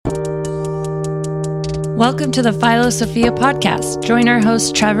Welcome to the Philosophia podcast. Join our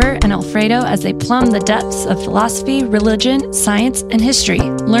hosts Trevor and Alfredo as they plumb the depths of philosophy, religion, science, and history.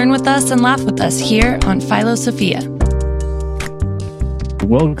 Learn with us and laugh with us here on Philosophia.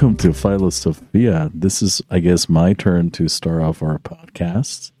 Welcome to Philosophia. This is, I guess, my turn to start off our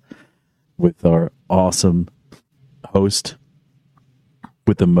podcast with our awesome host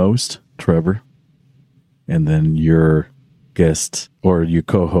with the most, Trevor, and then your guest or your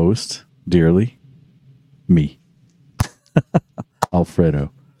co-host, dearly, me,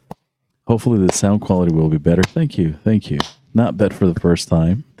 Alfredo. Hopefully the sound quality will be better. Thank you. Not bad for the first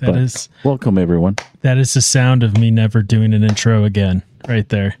time. Welcome, everyone. That is the sound of me never doing an intro again, right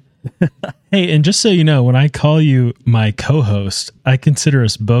there. Hey, and just so you know, when I call you my co-host, I consider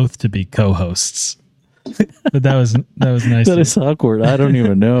us both to be co-hosts. But that was nice. That is awkward. I don't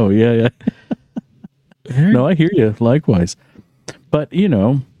even know. Yeah. No, I hear you. Likewise. But,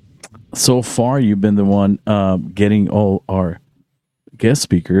 so far you've been the one getting all our guest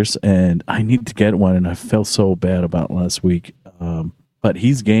speakers, and I need to get one, and I felt so bad about last week. But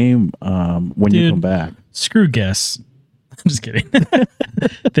he's game when you come back. Screw guests. I'm just kidding.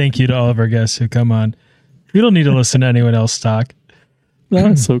 Thank you to all of our guests who come on. We don't need to listen to anyone else talk. No,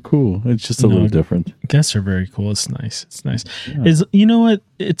 it's so cool. It's just a little different. Guests are very cool. It's nice. Yeah. You know what?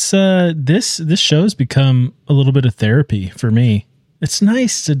 It's this show's become a little bit of therapy for me. It's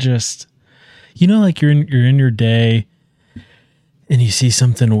nice to just, like you're in your day and you see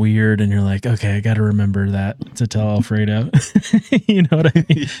something weird and you're like, okay, I got to remember that to tell Alfredo. You know what I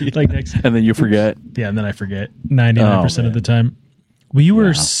mean? Like and then you forget. Yeah, and then I forget 99% of the time. We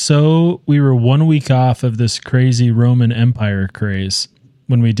were 1 week off of this crazy Roman Empire craze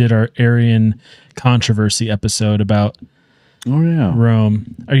when we did our Arian controversy episode about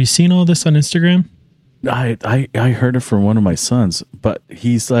Rome. Are you seeing all this on Instagram? I heard it from one of my sons, but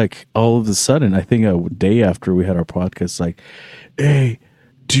he's like, all of a sudden, I think a day after we had our podcast, like, hey,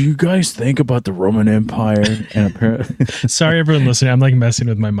 do you guys think about the Roman Empire? And apparently, sorry, everyone listening, I'm like messing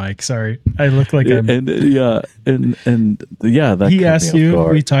with my mic. Sorry, I look like I'm. And that he asked you.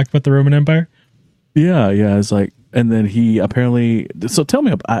 We talked about the Roman Empire. Yeah. It's like, and then he apparently. So tell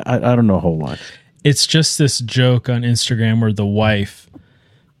me, I don't know a whole lot. It's just this joke on Instagram where the wife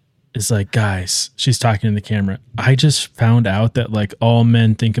is like, guys, she's talking to the camera, I just found out that like all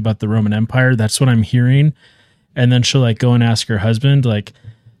men think about the Roman Empire. That's what I'm hearing. And then she'll like go and ask her husband, like,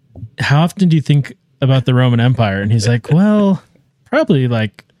 how often do you think about the Roman Empire? And he's like, well, probably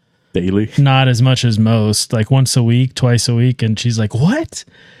like daily, not as much as most, like once a week, twice a week. And she's like, what?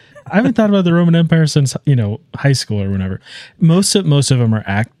 I haven't thought about the Roman Empire since, high school or whenever. Most of them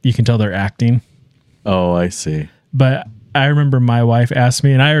are you can tell they're acting. Oh, I see. But I remember my wife asked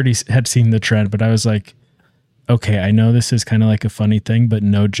me, and I already had seen the trend, but I was like, okay, I know this is kind of like a funny thing, but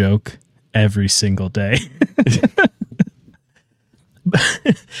no joke, every single day.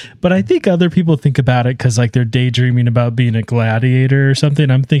 But I think other people think about it because like they're daydreaming about being a gladiator or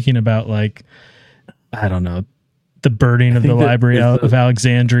something. I'm thinking about like, I don't know, the burning of the library of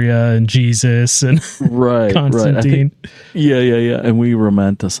Alexandria and Jesus and Constantine. Right. Yeah. And we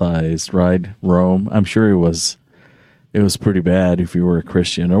romanticized, right? Rome. I'm sure it was pretty bad if you were a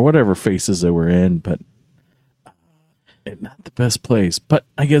Christian or whatever phases they were in, but not the best place. But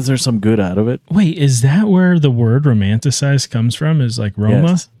I guess there's some good out of it. Wait, is that where the word romanticize comes from? Is like Roma?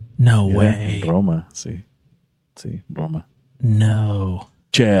 Yes. No way. Roma. See, Roma. No.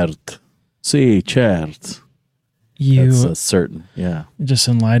 Certo. That's certain. Yeah. Just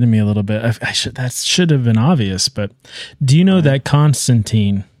enlighten me a little bit. That should have been obvious, but do you know that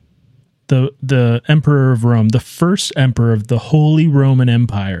Constantine, the emperor of Rome, the first emperor of the Holy Roman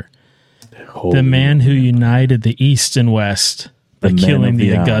Empire, the man who united the East and West by killing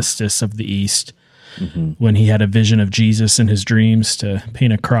the Augustus of the East when he had a vision of Jesus in his dreams to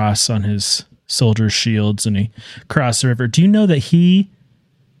paint a cross on his soldiers' shields and he crossed the river. Do you know that he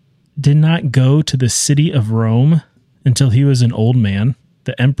did not go to the city of Rome until he was an old man?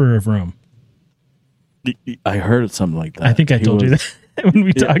 The emperor of Rome. I heard something like that. I think I told you that when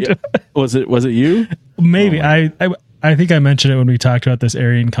we talked. Yeah. Was it you? Maybe. I think I mentioned it when we talked about this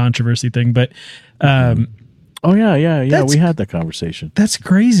Arian controversy thing, but we had that conversation. That's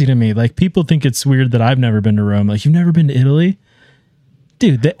crazy to me. Like people think it's weird that I've never been to Rome. Like you've never been to Italy?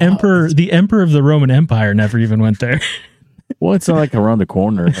 Dude, the emperor of the Roman Empire never even went there. Well, it's not like around the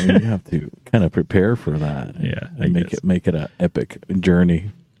corner. I mean, you have to kind of prepare for that. Yeah. And make it an epic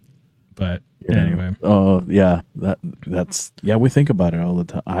journey. But anyway. Oh, yeah. That's we think about it all the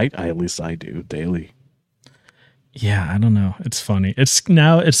time. At least I do daily. Yeah, I don't know. It's funny. It's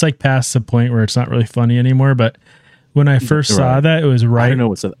like past the point where it's not really funny anymore. But when I first saw that, it was right. I don't know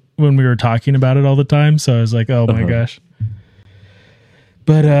when we were talking about it all the time. So I was like, oh my gosh.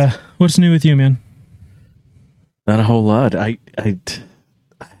 But what's new with you, man? Not a whole lot. I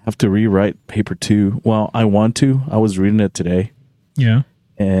have to rewrite paper 2. Well, I want to. I was reading it today. Yeah.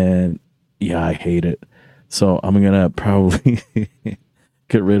 And yeah, I hate it. So I'm going to probably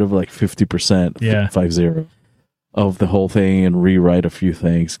get rid of like 50%, yeah. 50 of the whole thing and rewrite a few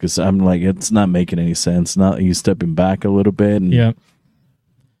things because I'm like, it's not making any sense. Not you stepping back a little bit. And, yeah.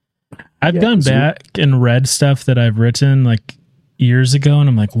 I've gone back and read stuff that I've written like years ago, and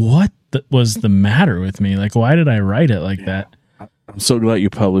I'm like, what was the matter with me? Like, why did I write it like that? I'm so glad you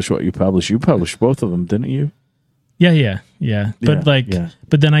published what you published. You published both of them, didn't you? Yeah. But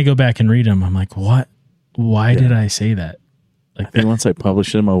but then I go back and read them. I'm like, what? Why did I say that? Like, I think once I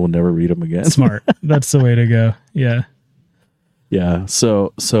publish them, I will never read them again. Smart. That's the way to go. Yeah. Yeah.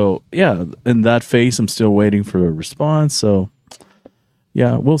 So yeah, in that phase, I'm still waiting for a response. So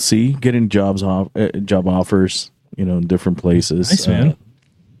yeah, we'll see. Getting job offers, in different places. Nice, man.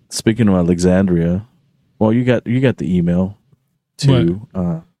 Speaking of Alexandria, well, you got the email to,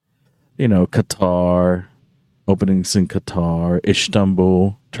 Qatar, openings in Qatar,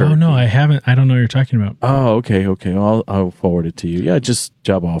 Istanbul, Turkey. Oh no, I haven't. I don't know what you're talking about. Oh, okay. I'll forward it to you. Yeah, just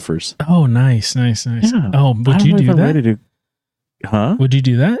job offers. Oh, nice. Yeah. Oh, would you do that? Huh? Would you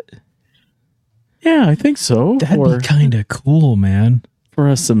do that? Yeah, I think so. That'd be kind of cool, man. For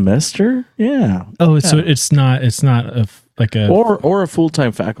a semester? Yeah. Oh, so it's not like a or a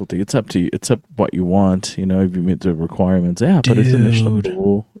full-time faculty. It's up to you. It's up what you want, if you meet the requirements. Yeah, but it's in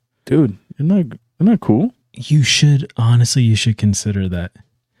Istanbul. Dude, isn't that cool? You should consider that.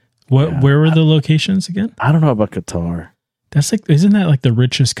 Where were the locations again? I don't know about Qatar. Isn't that like the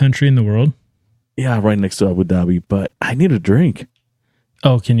richest country in the world? Yeah, right next to Abu Dhabi, but I need a drink.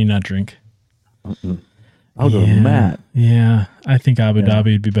 Oh, can you not drink? I'll go mad. Yeah, I think Abu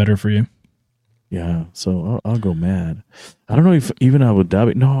Dhabi would be better for you. Yeah, so I'll go mad. I don't know if even Abu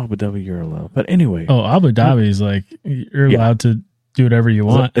Dhabi. No, Abu Dhabi you're allowed. But anyway. Oh, Abu Dhabi is like you're allowed to do whatever you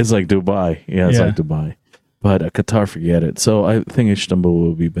want. It's like Dubai. Yeah, it's like Dubai. But Qatar, forget it. So I think Istanbul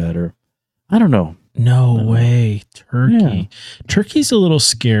will be better. I don't know. No way. Turkey. Yeah. Turkey's a little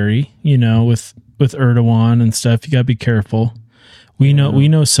scary, with Erdogan and stuff. You got to be careful. We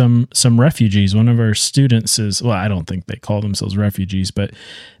know some refugees. One of our students is, well, I don't think they call themselves refugees, but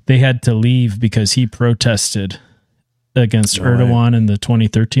they had to leave because he protested against Erdogan in the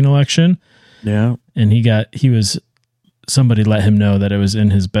 2013 election. Yeah. And somebody let him know that it was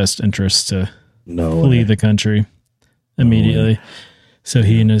in his best interest to leave the country immediately. So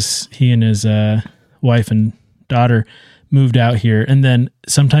he and his wife and daughter moved out here. And then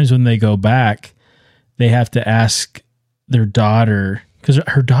sometimes when they go back, they have to ask their daughter, because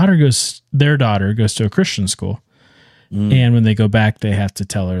their daughter goes to a Christian school. And when they go back, they have to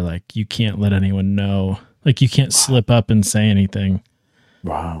tell her, like, you can't let anyone know, like, you can't slip up and say anything.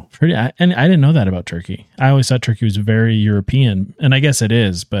 Wow. And I didn't know that about Turkey. I always thought Turkey was very European, and I guess it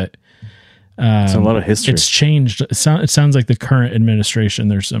is, but it's a lot of history. It's changed. It sounds like the current administration,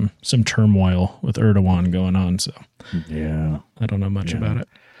 there's some turmoil with Erdogan going on. So yeah, I don't know much about it.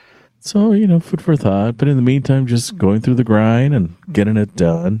 So, food for thought. But in the meantime, just going through the grind and getting it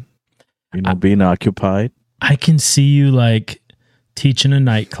done, being occupied. I can see you like teaching a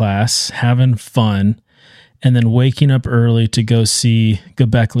night class, having fun, and then waking up early to go see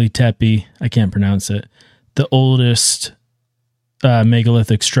Göbekli Tepe. I can't pronounce it. The oldest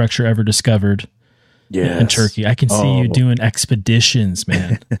megalithic structure ever discovered in Turkey. I can see you doing expeditions,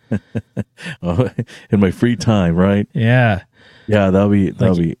 man. In my free time, right? Yeah. Yeah, that'll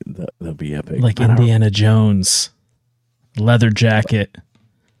be epic. Like Indiana Jones, leather jacket,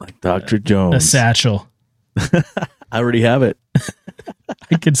 like Dr. Jones, a satchel. I already have it.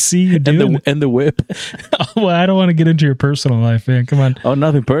 I could see you doing and the whip. Well, I don't want to get into your personal life, man. Come on. Oh,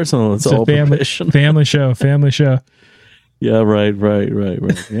 nothing personal. It's all family show. Yeah, right.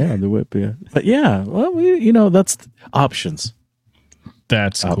 Yeah, the whip. Yeah, but yeah, well, that's options.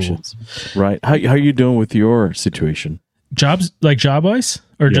 That's options, cool. Right? How are you doing with your situation? Jobs, like job wise,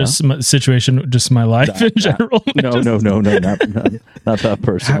 or just my situation, just my life in general? No, not that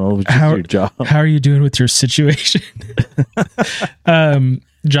personal. Just your job. How are you doing with your situation?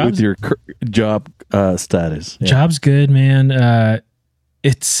 With your job status. Yeah. Job's good, man.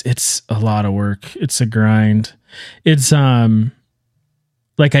 It's a lot of work. It's a grind. It's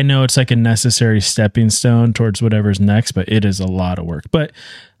like, I know it's like a necessary stepping stone towards whatever's next, but it is a lot of work. But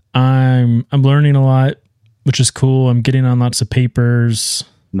I'm learning a lot, which is cool. I'm getting on lots of papers.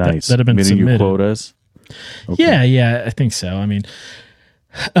 Nice. That have been submitted. You quotas? Okay. Yeah, I think so. I mean,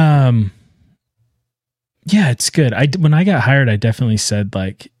 yeah, it's good. When I got hired, I definitely said,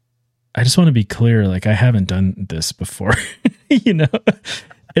 like, I just want to be clear. Like, I haven't done this before, you know?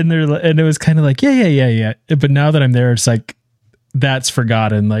 And it was kind of like, yeah. But now that I'm there, it's like, that's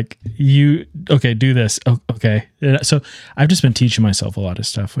forgotten. Like, okay, do this. Oh, okay. So I've just been teaching myself a lot of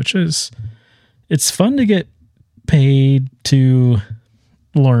stuff, it's fun to get paid to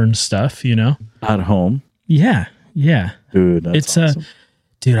learn stuff, you know? At home. Yeah. Dude, that's awesome.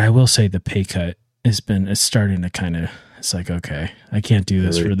 Dude, I will say the pay cut it's starting to kind of, it's like, okay, I can't do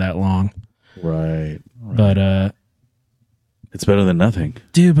this for that long. Right. But, it's better than nothing.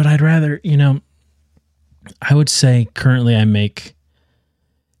 Dude, but I'd rather, you know, I would say currently I make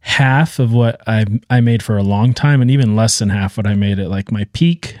half of what I made for a long time, and even less than half what I made at like my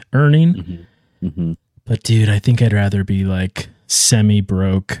peak earning. Mm-hmm. Mm-hmm. But dude, I think I'd rather be like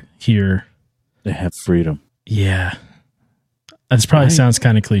semi-broke here. They have freedom. Yeah. This probably sounds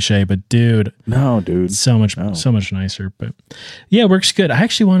kind of cliche, but dude. No, dude. So much nicer. But yeah, it works good. I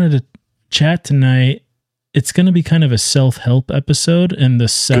actually wanted to chat tonight. It's going to be kind of a self-help episode, and the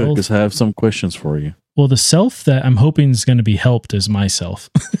self. Good, because I have some questions for you. Well, the self that I'm hoping is going to be helped is myself.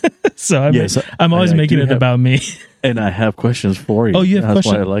 So I'm always making it about me. And I have questions for you. Oh, you have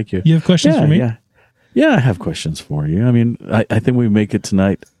questions? That's why I like you. You have questions for me? Yeah, I have questions for you. I mean, I think we make it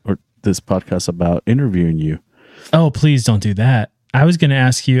tonight, or this podcast, about interviewing you. Oh, please don't do that. I was going to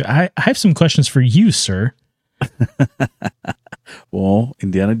ask you, I have some questions for you, sir. Well,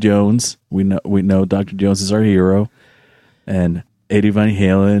 Indiana Jones, we know Dr. Jones is our hero, and Eddie Van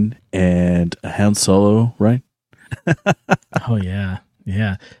Halen and Han Solo, right? Oh, yeah.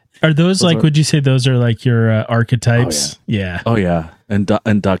 Are those would you say those are like your archetypes? Oh, yeah. Oh, yeah. And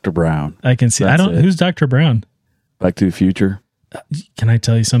Dr. Brown. I can see. Who's Dr. Brown? Back to the Future. Can I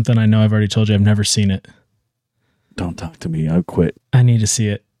tell you something? I know I've already told you. I've never seen it. Don't talk to me. I quit. I need to see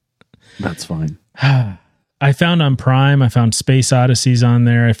it. That's fine. I found on Prime, I found Space Odyssey's on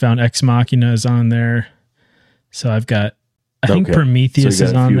there. I found Ex Machina's on there. So I've got, I think Prometheus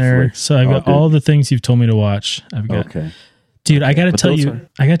is on there. Flicks. So I've got all the things you've told me to watch. I've got, dude, I got to tell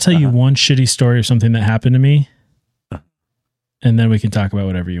you one shitty story of something that happened to me. And then we can talk about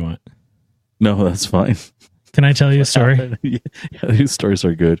whatever you want. No, that's fine. Can I tell you a story? Yeah, these stories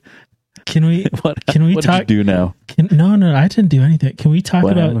are good. Can we what talk? Did you do now? No, I didn't do anything. Can we talk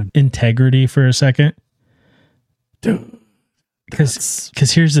about integrity for a second? Dude, because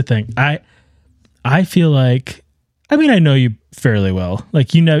here's the thing. I feel like, I mean, I know you fairly well.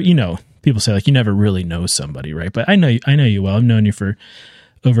 Like, you know, people say like you never really know somebody, right? But I know you well. I've known you for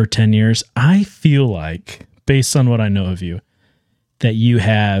over 10 years. I feel like, based on what I know of you, that you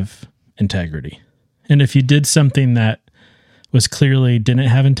have integrity. And if you did something that was clearly didn't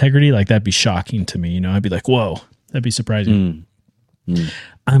have integrity, like that'd be shocking to me. You know, I'd be like, whoa, that'd be surprising.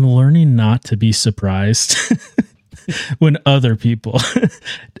 I'm learning not to be surprised when other people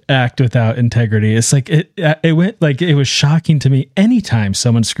act without integrity. It's like, it went like, it was shocking to me anytime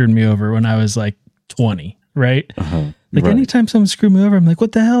someone screwed me over when I was like 20, right? Like anytime someone screwed me over, I'm like,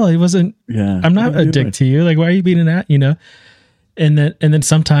 what the hell? I'm not a dick to you. Like, why are you being an ass, you know? And then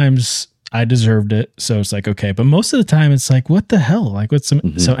sometimes I deserved it. So it's like, okay. But most of the time it's like, what the hell? Like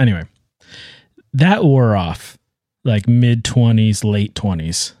so anyway, that wore off like mid 20s, late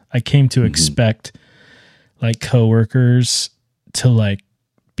 20s. I came to expect like coworkers to like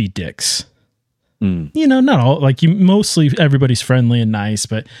be dicks. You know, not all, like mostly everybody's friendly and nice,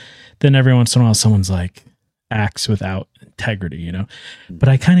 but then every once in a while someone's like acts without integrity, you know? But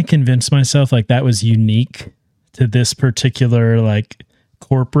I kind of convinced myself like that was unique to this particular like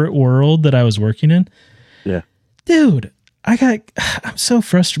corporate world that I was working in. Yeah. Dude, I'm so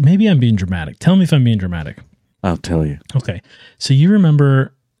frustrated. Maybe I'm being dramatic. Tell me if I'm being dramatic. I'll tell you. Okay. So you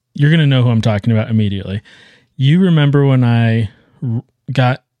remember, you're going to know who I'm talking about immediately. You remember when I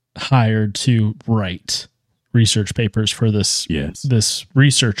got hired to write research papers for this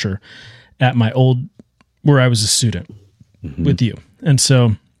researcher at my old, where I was a student with you. And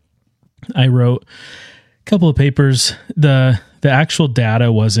so I wrote a couple of papers. The actual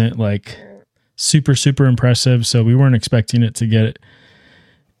data wasn't like super, super impressive. So we weren't expecting it to get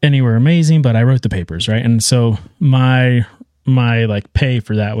anywhere amazing, but I wrote the papers, right? And so my like pay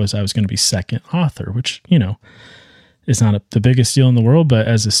for that was I was going to be second author, which, you know, is not the biggest deal in the world, but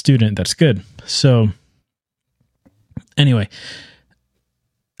as a student, that's good. So anyway,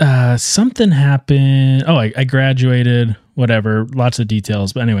 something happened. Oh, I graduated, whatever, lots of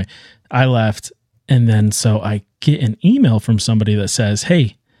details. But anyway, I left. And then so I get an email from somebody that says,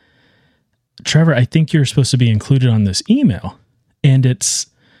 hey, Trevor, I think you're supposed to be included on this email. And it's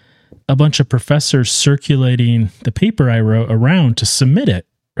a bunch of professors circulating the paper I wrote around to submit it,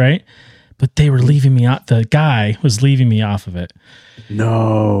 right? but they were leaving me out. The guy was leaving me off of it.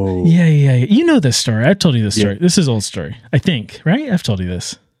 No. Yeah. You know this story. I've told you this story. This is old story, I think, right? I've told you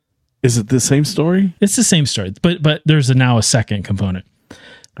this. Is it the same story? It's the same story, but there's now a second component.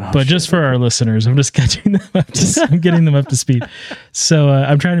 But just for our listeners, I'm just catching them up. I'm getting them up to speed. So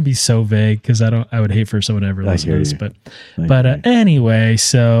I'm trying to be so vague because I would hate for someone to ever listen to this. But anyway,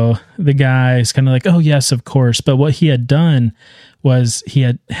 so the guy's kind of like, oh yes, of course. But what he had done was he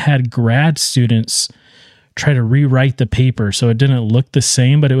had grad students try to rewrite the paper so it didn't look the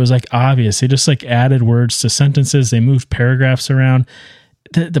same, but it was like obvious. They just like added words to sentences. They moved paragraphs around.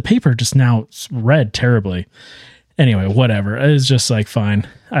 The paper just now read terribly. Anyway, whatever. It was just like, fine.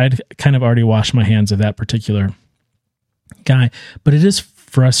 I'd kind of already washed my hands of that particular guy, but it is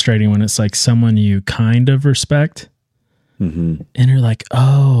frustrating when it's like someone you kind of respect and you're like,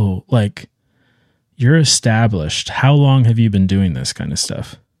 oh, like you're established. How long have you been doing this kind of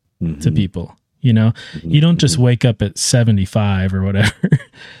stuff to people? You know, you don't just wake up at 75 or whatever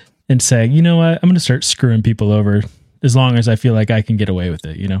and say, you know what, I'm going to start screwing people over as long as I feel like I can get away with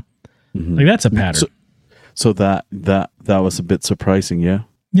it. You know, like that's a pattern. So that was a bit surprising, yeah.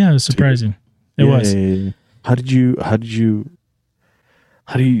 Yeah, it was surprising. It was. Yeah. How do you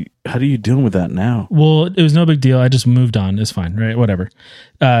deal with that now? Well, it was no big deal. I just moved on. It's fine, right? Whatever.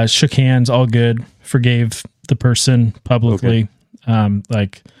 Shook hands, all good. Forgave the person publicly. Okay.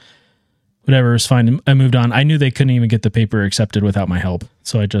 Like whatever, it's fine. I moved on. I knew they couldn't even get the paper accepted without my help,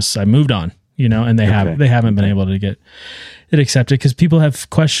 so I moved on. You know, and they haven't been able to get it accepted because people have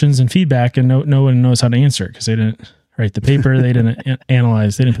questions and feedback, and no one knows how to answer it because they didn't write the paper, they didn't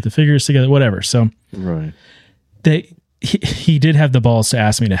analyze, they didn't put the figures together, whatever. So right, he did have the balls to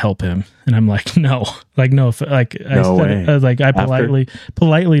ask me to help him, and I'm like, no, like no, like no way. I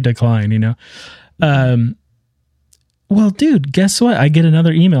politely decline. You know, well, dude, guess what? I get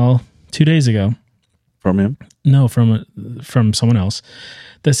another email 2 days ago from him. No, from someone else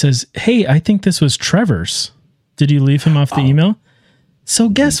that says, hey, I think this was Trevor's. Did you leave him off the email? So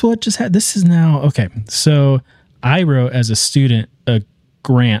guess what just had, this is now, okay. So I wrote as a student a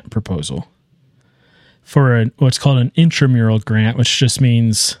grant proposal for what's called an intramural grant, which just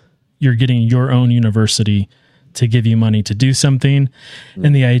means you're getting your own university to give you money to do something.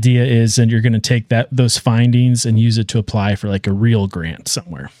 And the idea is that you're going to take those findings and use it to apply for like a real grant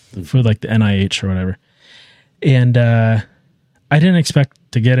somewhere for like the NIH or whatever. And I didn't expect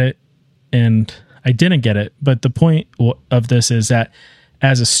to get it, and I didn't get it. But the point of this is that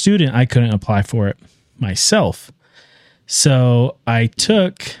as a student, I couldn't apply for it myself. So I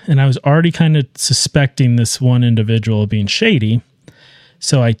took, and I was already kind of suspecting this one individual of being shady.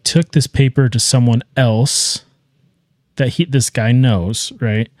 So I took this paper to someone else that this guy knows,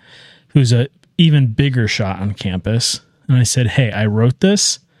 right? Who's a even bigger shot on campus. And I said, hey, I wrote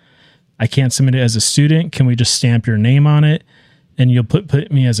this. I can't submit it as a student. Can we just stamp your name on it? And you'll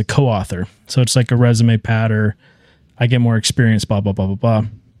put me as a co-author. So it's like a resume pad, or I get more experience, blah, blah, blah, blah, blah.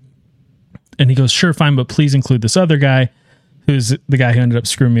 And he goes, sure, fine, but please include this other guy who's the guy who ended up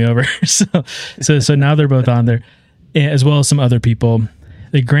screwing me over. So now they're both on there, as well as some other people.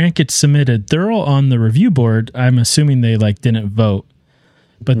 The grant gets submitted. They're all on the review board. I'm assuming they didn't vote,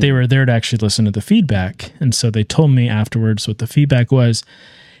 but they were there to actually listen to the feedback. And so they told me afterwards what the feedback was.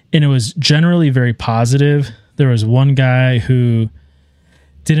 And it was generally very positive. There was one guy who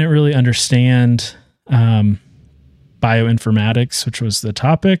didn't really understand bioinformatics, which was the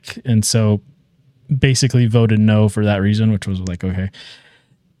topic. And so basically voted no for that reason, which was like, okay.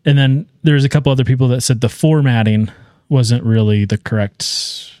 And then there's a couple other people that said the formatting wasn't really the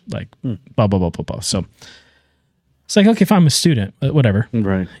correct, blah, blah, blah, blah, blah. So it's like, okay, if I'm a student, whatever.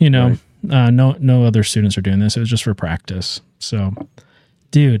 Right. You know, no other students are doing this. It was just for practice. So,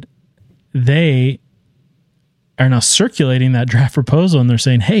 dude, they are now circulating that draft proposal, and they're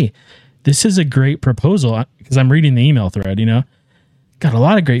saying, hey, this is a great proposal, because I'm reading the email thread, got a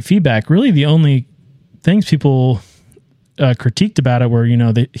lot of great feedback. Really, the only things people critiqued about it were,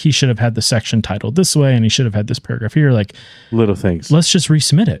 he should have had the section titled this way, and he should have had this paragraph here, like little things. Let's just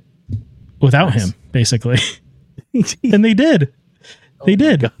resubmit it without him, basically. And they did. They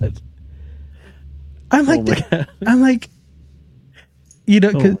did. God. I'm like,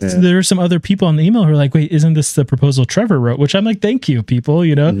 because there were some other people on the email who were like, wait, isn't this the proposal Trevor wrote? Which I'm like, thank you, people,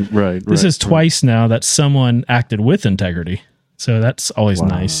 Right. This is twice now that someone acted with integrity. So that's always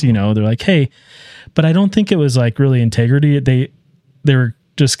nice, They're like, hey, but I don't think it was like really integrity. They were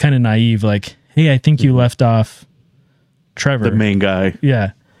just kind of naive, like, hey, I think you left off Trevor. The main guy.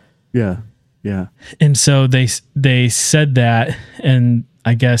 Yeah. Yeah. Yeah. And so they said that, and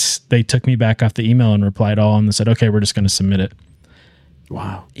I guess they took me back off the email and replied all and said, okay, we're just going to submit it.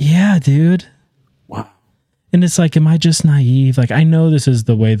 Wow. Yeah, dude. Wow. And it's like, am I just naive? Like, I know this is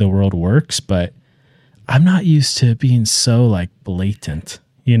the way the world works, but I'm not used to it being so like blatant,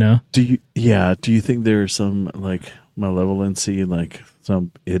 you know? Do you think there's some like malevolency, like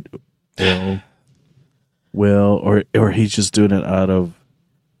some will, or he's just doing it out of,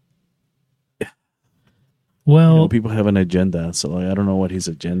 well, people have an agenda, so like, I don't know what his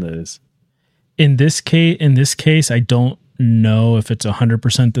agenda is. in this case, I don't know if it's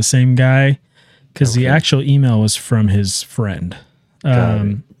 100% the same guy, because the actual email was from his friend.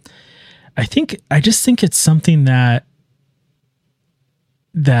 I just think it's something that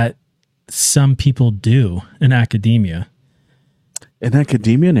some people do in academia. In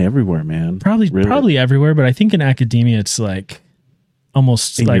academia and everywhere, man. Probably everywhere, but I think in academia it's like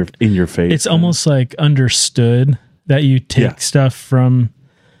almost in your face. It's almost like understood that you take stuff from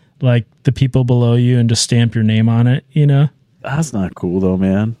like the people below you and just stamp your name on it, you know? That's not cool though,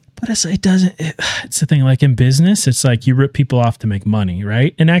 man. But it's the thing, like in business, it's like you rip people off to make money,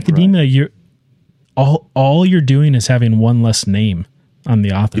 right? In academia, you're all you're doing is having one less name on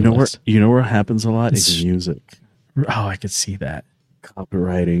the author list. You know where it happens a lot? It's music. Oh, I could see that.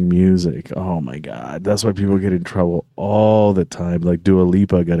 Copywriting music. Oh my God. That's why people get in trouble all the time. Like Dua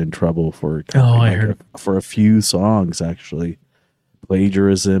Lipa got in trouble for for a few songs, actually.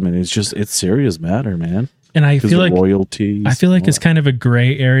 Plagiarism, and it's serious matter, man. And I feel like royalties. I feel like it's kind of a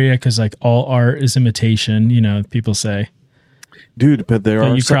gray area because like all art is imitation, you know, people say. Dude, but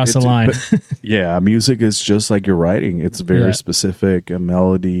you cross the line. Yeah, music is just like your writing. It's very specific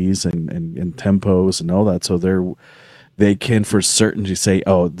melodies and tempos and all that. So they can for certainty say,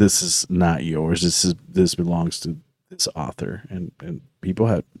 "Oh, this is not yours. This belongs to this author," and people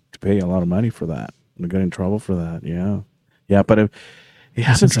have to pay a lot of money for that. They get in trouble for that. Yeah, but it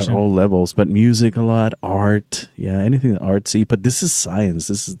happens at all levels. But music a lot, art, anything artsy. But this is science.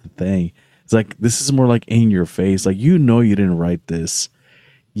 This is the thing. It's like this is more like in your face. Like you didn't write this,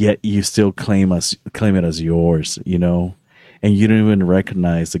 yet you still claim it as yours. You know, and you don't even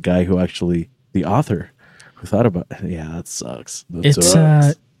recognize the guy the author who thought about it. Yeah, that sucks.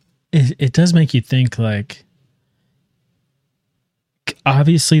 It does make you think. Like,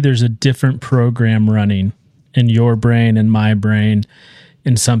 obviously, there's a different program running in your brain and my brain,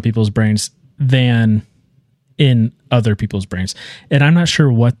 in some people's brains than in other people's brains. And I'm not sure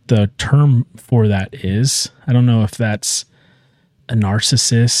what the term for that is. I don't know if that's a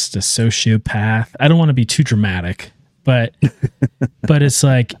narcissist, a sociopath. I don't want to be too dramatic, but it's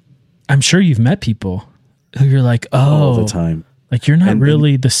like, I'm sure you've met people who you're like, all the time. Like you're not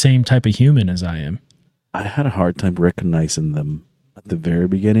really the same type of human as I am. I had a hard time recognizing them at the very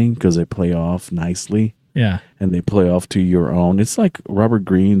beginning because they play off nicely. Yeah. And they play off to your own. It's like Robert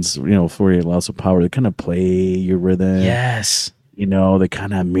Greene's, 48 Laws of Power. They kind of play your rhythm. Yes. They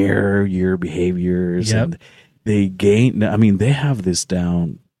kind of mirror your behaviors. Yep. And they have this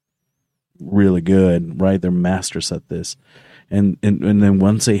down really good, right? They're masters at this. And then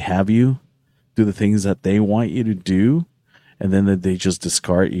once they have you do the things that they want you to do, and then they just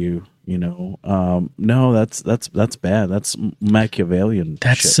discard you. No, that's bad. That's Machiavellian.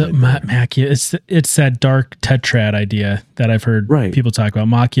 That's it's that dark tetrad idea that I've heard people talk about: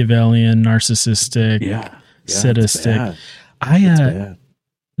 Machiavellian, narcissistic, sadistic.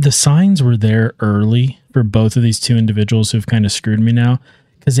 The signs were there early for both of these two individuals who've kind of screwed me now,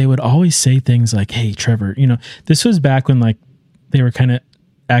 because they would always say things like, "Hey, Trevor, this was back when like they were kind of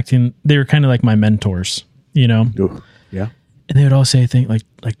acting. They were kind of like my mentors, Ooh, yeah." And they would all say things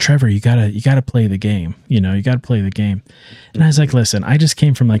like Trevor, you gotta play the game. You gotta play the game. And I was like, listen, I just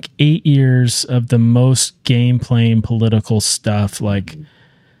came from like 8 years of the most game playing political stuff. Like,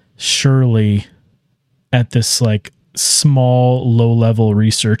 surely at this like small, low level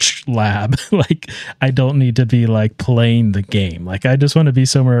research lab, like I don't need to be like playing the game. Like I just want to be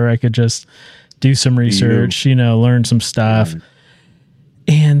somewhere where I could just do some research, learn some stuff. Right.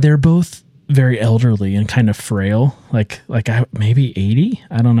 And they're both very elderly and kind of frail, like maybe 80.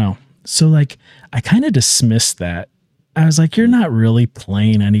 I don't know. So like, I kind of dismissed that. I was like, you're not really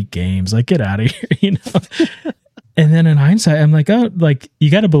playing any games. Like, get out of here, And then in hindsight, I'm like, oh, like you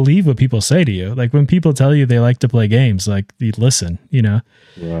got to believe what people say to you. Like when people tell you they like to play games, like you listen,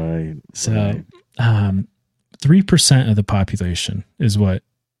 Right. So, 3% of the population is what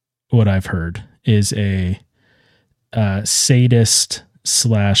I've heard is a sadist /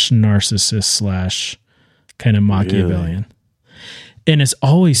 narcissist / kind of Machiavellian. Really? And it's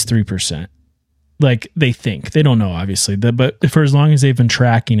always 3%. Like they think, they don't know obviously, but for as long as they've been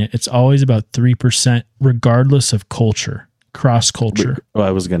tracking it, it's always about 3% regardless of culture, cross culture. I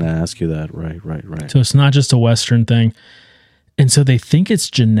was going to ask you that. Right. So it's not just a Western thing. And so they think it's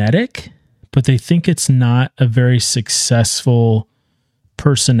genetic, but they think it's not a very successful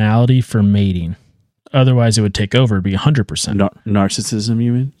personality for mating. Otherwise, it would take over. It'd be 100%. Narcissism,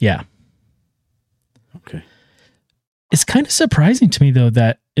 you mean? Yeah. Okay. It's kind of surprising to me, though,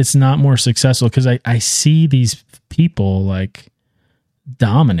 that it's not more successful, because I see these people like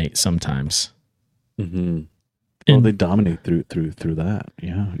dominate sometimes. Mm-hmm. Well, they dominate through that.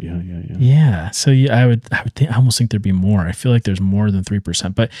 Yeah. Yeah. So I would think, I almost think there'd be more. I feel like there's more than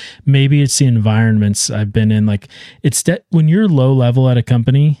 3%, but maybe it's the environments I've been in. Like, it's that when you're low level at a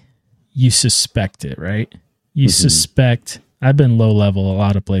company, you suspect it, right? You suspect. I've been low level a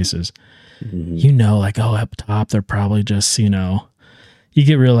lot of places. Like, oh, up top, they're probably just, you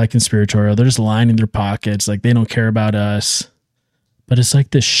get real like conspiratorial. They're just lining their pockets. Like, they don't care about us, but it's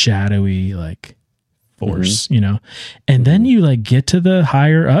like this shadowy, like, force, and then you like get to the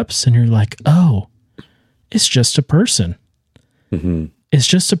higher ups and you're like, oh, it's just a person. It's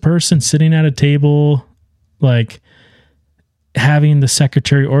just a person sitting at a table, like having the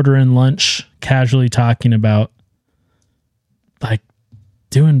secretary order in lunch, casually talking about like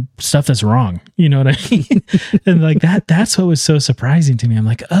doing stuff that's wrong. You know what I mean? And like that's what was so surprising to me. I'm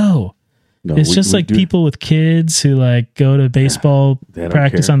like, oh, no, it's just like people with kids who like go to baseball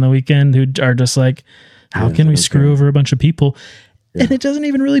practice on the weekend who are just like, how can we screw over a bunch of people? Yeah. And it doesn't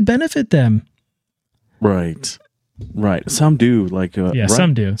even really benefit them. Right. Some do, like right?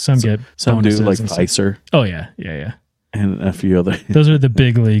 Some do. Some get some do, like Pfizer. Oh yeah. And a few other. Those are the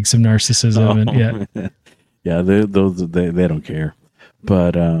big leagues of narcissism. They don't care.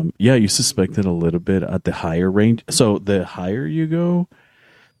 But you suspect it a little bit at the higher range. So the higher you go,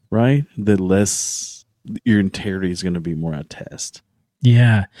 right, the less your integrity is going to be more at test.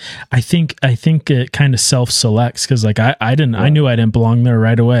 Yeah, I think it kind of self-selects, because like I knew I didn't belong there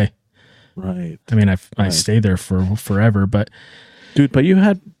right away. Right. I mean, I stayed there for forever, but dude, but you've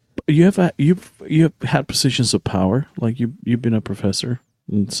had positions of power, like you've been a professor,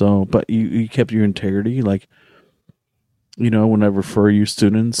 and so but you kept your integrity, like when I refer you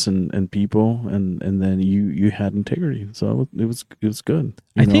students and people, and then you had integrity, so it was good.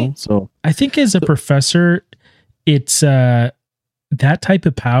 I think as a professor, it's that type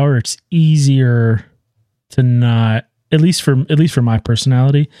of power, it's easier to not, at least for my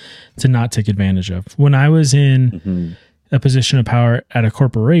personality, to not take advantage of. When I was in a position of power at a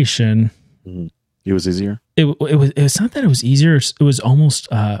corporation, it was easier. It was not that it was easier. It was almost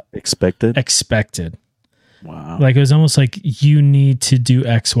expected. Wow. Like, it was almost like you need to do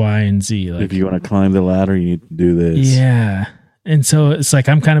X, Y, and Z. Like, if you want to climb the ladder, you need to do this. Yeah. And so it's like,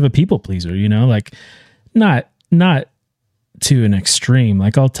 I'm kind of a people pleaser, like not to an extreme.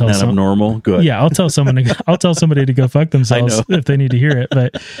 Like, I'll tell abnormal. Good. Yeah, I'll tell somebody to go fuck themselves if they need to hear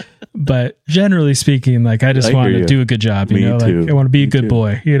it. But generally speaking, like, I just want to do a good job. Me like, too. I want to be a good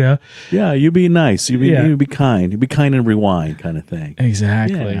boy. Yeah, you be nice. You be kind. You be kind and rewind, kind of thing.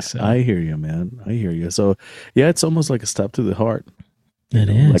 Exactly. Yeah, so. I hear you, man. I hear you. So yeah, it's almost like a step to the heart. It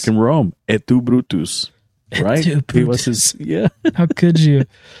is like in Rome, et tu Brutus. Right? He was his, yeah. How could you?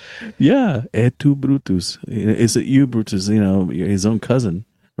 Yeah, et tu Brutus. Is it you, Brutus? His own cousin,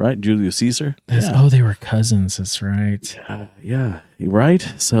 right? Julius Caesar. Oh, they were cousins. That's right. Yeah.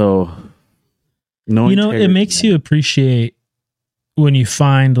 Right. So, it makes you appreciate when you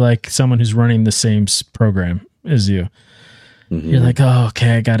find like someone who's running the same program as you. You're like, oh,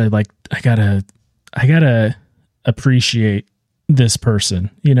 okay, I gotta appreciate this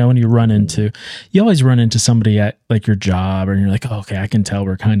person, when you always run into somebody at like your job, and you're like, oh, okay, I can tell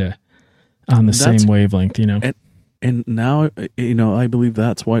we're kind of on the same wavelength, and now, I believe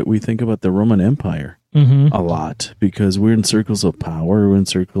that's why we think about the Roman Empire a lot, because we're in circles of power, we're in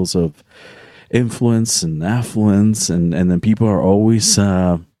circles of influence and affluence, and then people are always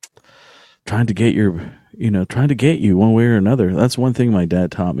trying to get you one way or another. That's one thing my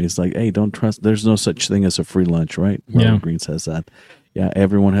dad taught me. It's like, hey, don't trust. There's no such thing as a free lunch, right? Robert Greene says that. Yeah,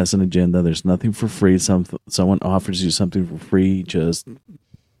 everyone has an agenda. There's nothing for free. Someone offers you something for free, just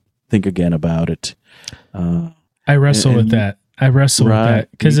think again about it. I wrestle with that. With that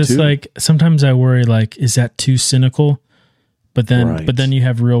because it's like sometimes I worry, like, is that too cynical? But then you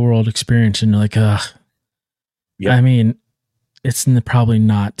have real world experience, and you're like, ugh. Yep. I mean, it's probably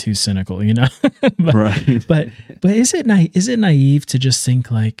not too cynical, but, right? But is it naive to just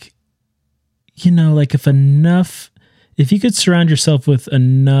think like, like if you could surround yourself with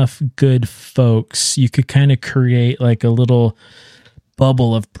enough good folks, you could kind of create like a little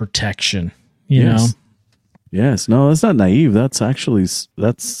bubble of protection, you know? Yes, no, that's not naive. That's actually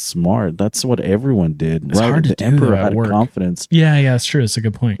that's smart. That's what everyone did. It's hard to the do emperor at had work. confidence. Yeah, that's true. It's a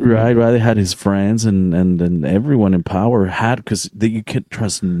good point. Right, They had his friends and everyone in power had, because you can't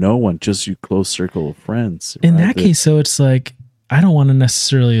trust no one, just your close circle of friends. In that case, though, it's like I don't want to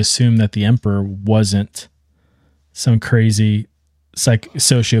necessarily assume that the emperor wasn't some crazy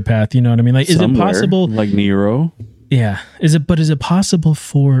sociopath. You know what I mean? Like, is it possible? Like Nero? Yeah. Is it possible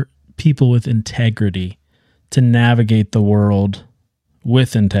for people with integrity to navigate the world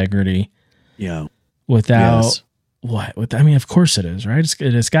with integrity? Yeah. Without what? I mean, of course it is, right?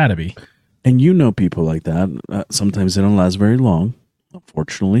 It's got to be. And people like that. Sometimes they don't last very long,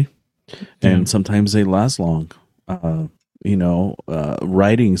 unfortunately, and sometimes they last long.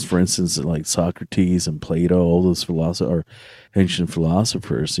 Writings, for instance, like Socrates and Plato, all those ancient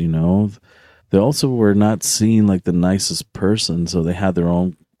philosophers, they also were not seen like the nicest person, so they had their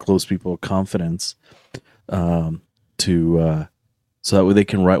own close people of confidence, so that way they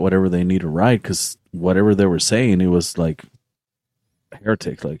can write whatever they need to write, because whatever they were saying, it was like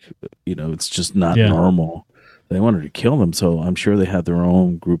heretic, like, it's just not normal. They wanted to kill them, so I'm sure they had their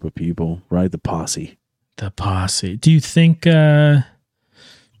own group of people, right? The posse. Do you think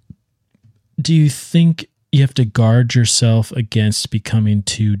you have to guard yourself against becoming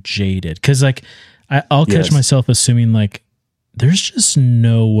too jaded? Because like I'll catch myself assuming like there's just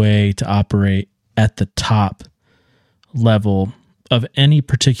no way to operate at the top level of any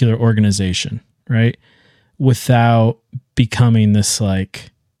particular organization, right? Without becoming this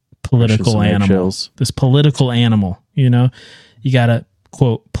like political animal. This political animal, you gotta,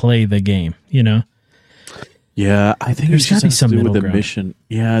 quote, play the game, Yeah, I think there's got to be some middle ground. Mission.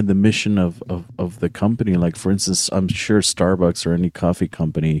 Yeah, the mission of the company. Like, for instance, I'm sure Starbucks or any coffee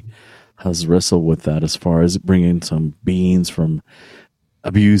company has wrestled with that as far as bringing some beans from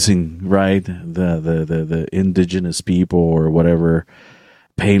abusing, right, the indigenous people or whatever,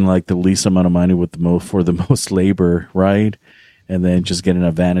 paying like the least amount of money for the most labor, right, and then just getting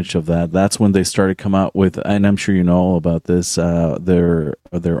advantage of that. That's when they started come out with, and I'm sure you know all about this, their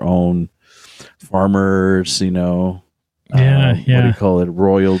own farmers, what do you call it,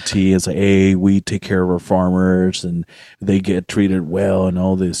 royalty. It's like, hey, we take care of our farmers and they get treated well and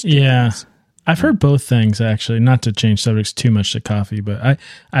all this. I've heard both things, actually, not to change subjects too much to coffee, but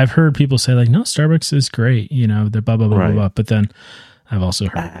I've heard people say like, no, Starbucks is great, they're blah blah blah blah blah, but then I've also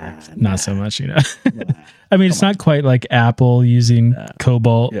heard not so much, I mean, it's not quite like Apple using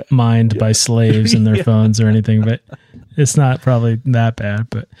cobalt mined by slaves in their phones or anything, but it's not probably that bad.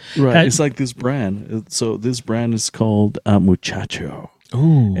 But it's like this brand. So this brand is called Muchacho.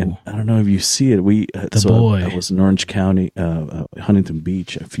 Ooh, and I don't know if you see it. I was in Orange County, Huntington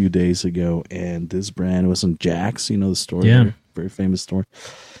Beach a few days ago, and this brand was in Jack's, the store, very famous store.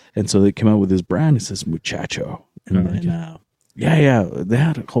 And so they came out with this brand. It says Muchacho, and then. They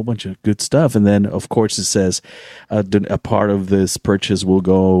had a whole bunch of good stuff. And then, of course, it says a part of this purchase will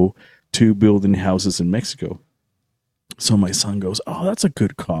go to building houses in Mexico. So my son goes, oh, that's a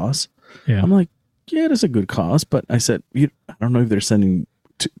good cause. Yeah. I'm like, yeah, that's a good cause. But I said, I don't know if they're sending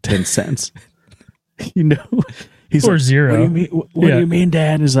 10 cents. He's or like, zero. What do you mean? What do you mean,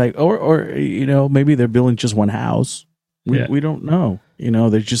 Dad? Is like, or maybe they're building just one house. We don't know.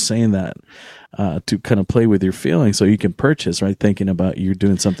 They're just saying that. To kind of play with your feelings so you can purchase, right? Thinking about you're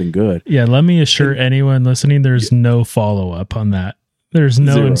doing something good. Yeah, let me assure anyone listening, there's no follow-up on that. There's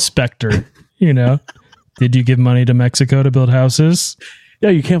no Zero. Inspector, Did you give money to Mexico to build houses? Yeah,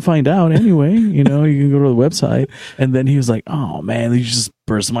 you can't find out anyway. You can go to the website. And then he was like, oh, man, you just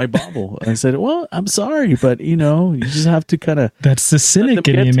burst my bubble. And I said, well, I'm sorry, but, you just have to kind of... That's the cynic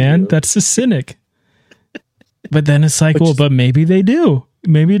in you, man. That's the cynic. But then it's like, but maybe they do.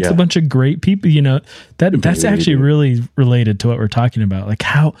 Maybe it's a bunch of great people, that's actually really related to what we're talking about. Like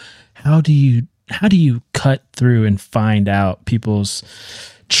how do you cut through and find out people's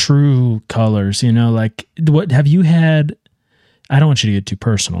true colors? Like what have you had? I don't want you to get too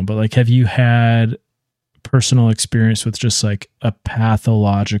personal, but like, have you had personal experience with just like a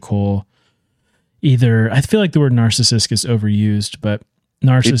pathological, either, I feel like the word narcissist gets overused, but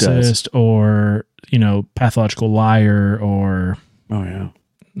narcissist or, pathological liar or... Oh,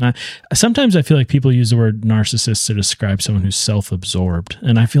 yeah. Sometimes I feel like people use the word narcissist to describe someone who's self-absorbed,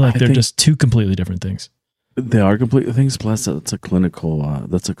 and I feel like they're just two completely different things. They are completely things. Plus, that's a clinical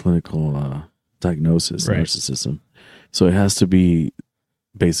diagnosis, right. Narcissism. So it has to be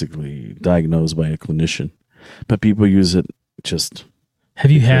basically diagnosed by a clinician. But people use it just.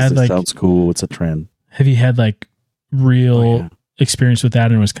 Have you had like? Sounds cool. It's a trend. Have you had like real experience with that,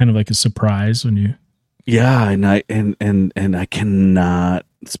 and it was kind of like a surprise when you? Yeah, and I cannot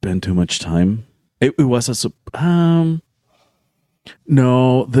spend too much time It was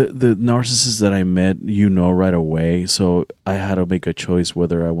no, the narcissists that I met, right away. So I had to make a choice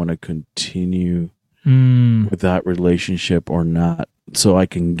whether I want to continue with that relationship or not, so I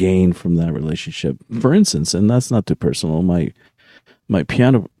can gain from that relationship. For instance, and that's not too personal, my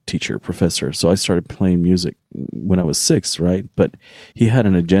piano teacher, professor. So I started playing music when I was 6, right? But he had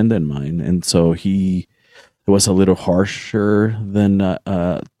an agenda in mind, and so he was a little harsher than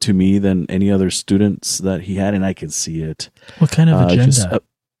to me than any other students that he had, and I could see it. What kind of agenda?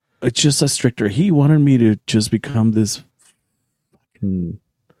 Just a stricter. He wanted me to just become this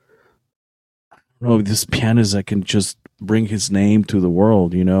this pianist that can just bring his name to the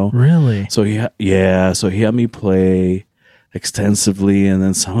world, Really? So so he had me play extensively, and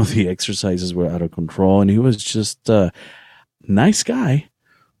then some of the exercises were out of control, and he was just a nice guy,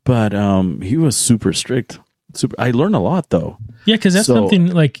 but he was super strict. I learned a lot though. Yeah, because that's something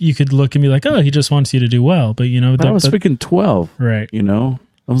like you could look and be like, oh, he just wants you to do well, but I was freaking 12, right?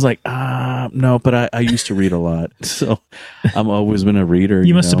 I was like, no, but I used to read a lot, so I've always been a reader.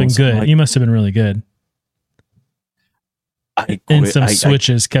 You must have been good. Like, you must have been really good. And some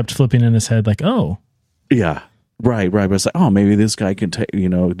switches kept flipping in his head, like, oh, yeah, right. But it's like, oh, maybe this guy can take,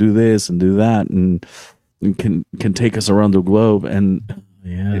 do this and do that, and can take us around the globe. And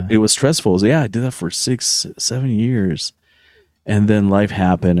yeah, it was stressful. Yeah, I did that for 6-7 years, and then life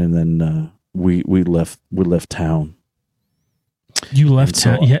happened, and then we left town. You left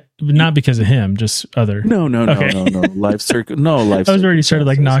town? Yeah, not because of him, just other. No. Life circle. No, life. I was already started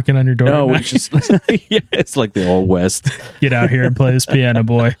like knocking on your door. No, it's like the old West. Get out here and play this piano,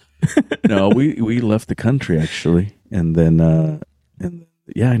 boy. No, we left the country actually, and then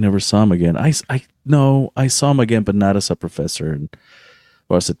I never saw him again. I saw him again, but not as a professor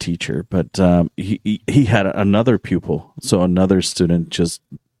or as a teacher. But he had another pupil, so another student just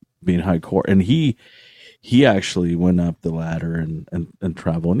being hardcore, and he actually went up the ladder and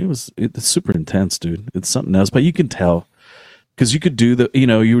traveled, and it's super intense, dude. It's something else, but you can tell because you could do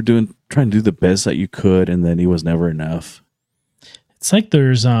you were trying to do the best that you could, and then it was never enough. It's like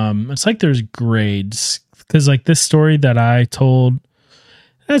there's grades, because like this story that I told,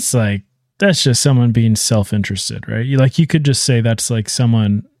 that's just someone being self-interested, right? You could just say that's like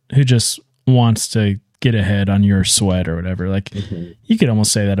someone who just wants to get ahead on your sweat or whatever. Like you could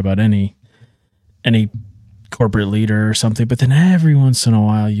almost say that about any corporate leader or something, but then every once in a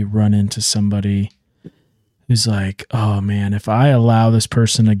while you run into somebody who's like, oh man, if I allow this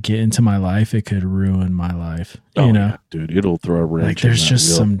person to get into my life, it could ruin my life. Yeah, dude, it'll throw a wrench. Like there's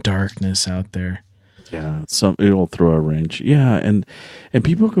just some darkness out there. Yeah, it'll throw a wrench. Yeah, and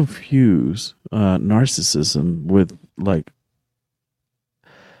people confuse narcissism with like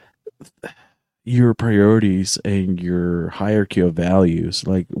your priorities and your hierarchy of values.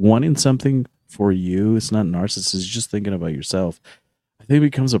 Like wanting something for you, it's not narcissism, it's just thinking about yourself. I think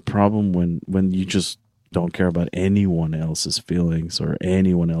it becomes a problem when you just don't care about anyone else's feelings or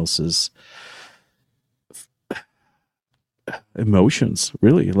anyone else's emotions,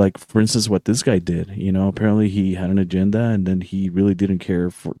 really. Like for instance, what this guy did, apparently he had an agenda, and then he really didn't care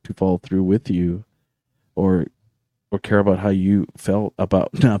to follow through with you or care about how you felt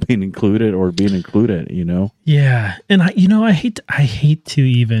about not being included or being included, Yeah. And I hate to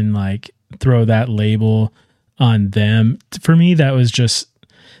even like throw that label on them. For me, that was just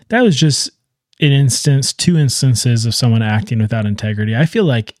two instances of someone acting without integrity. I feel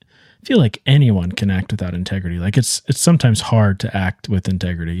like anyone can act without integrity. Like it's sometimes hard to act with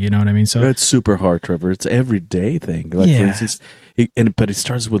integrity. You know what I mean? So that's super hard, Trevor. It's an everyday thing. Like for instance, but it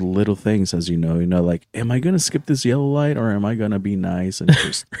starts with little things, as you know, like, am I going to skip this yellow light, or am I going to be nice and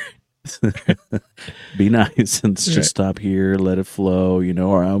just be nice and just stop here, let it flow,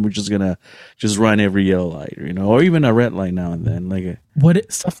 or I'm just going to just run every yellow light, or even a red light now and then, like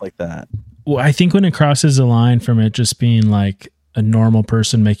stuff like that. Well, I think when it crosses the line from it just being like a normal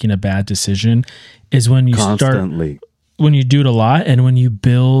person making a bad decision is when you constantly when you do it a lot, and when you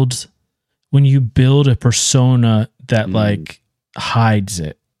build a persona that like hides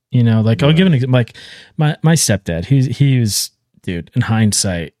it, like I'll give an example. Like my stepdad, he was, dude, in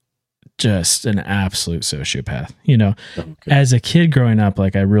hindsight, just an absolute sociopath. As a kid growing up,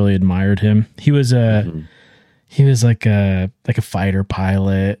 like I really admired him. He was like a fighter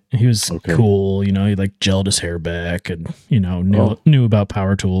pilot. He was cool, he like gelled his hair back and knew about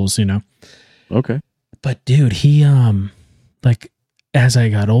power tools, Okay. But dude, he like as I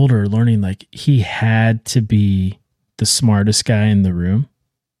got older, learning like he had to be the smartest guy in the room,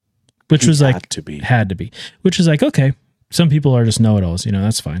 which was like had to be, which is like, okay, some people are just know-it-alls,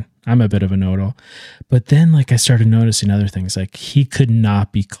 that's fine. I'm a bit of a know-it-all. But then like I started noticing other things, like he could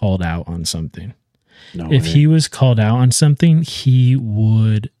not be called out on something. if he was called out on something, he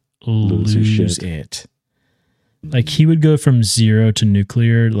would lose it. Like he would go from 0 to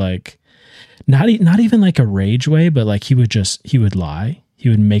nuclear, like not even like a rage way, but like he would lie. He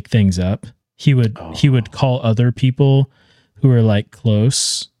would make things up. He would call other people who are like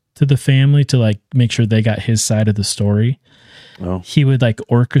close to the family to like make sure they got his side of the story. Oh. He would like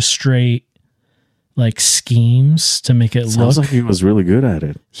orchestrate like schemes to make it Sounds like he was really good at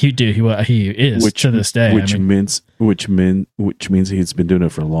it. He is to this day. Which means he's been doing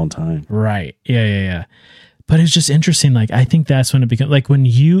it for a long time. Right. Yeah. But it's just interesting. Like, I think that's when it becomes like when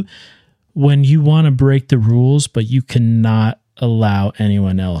you want to break the rules, but you cannot allow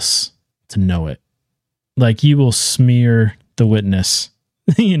anyone else to know it. Like you will smear the witness.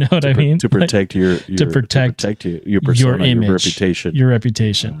 You know what I mean? To protect your your persona, image, your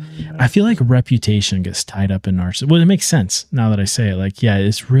reputation. Yeah. I feel like reputation gets tied up in narcissism. Well, it makes sense now that I say it. Like, yeah,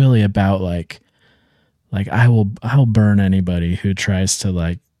 it's really about like I'll burn anybody who tries to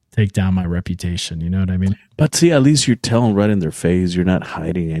like take down my reputation. You know what I mean? But see, at least you're telling right in their face. You're not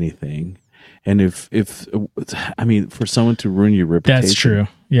hiding anything. And if for someone to ruin your reputation, that's true.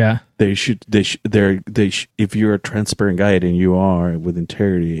 Yeah, they should. If you're a transparent guy and you are with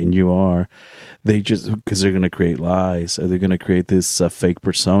integrity and you are, because they're going to create lies. Or they're going to create this fake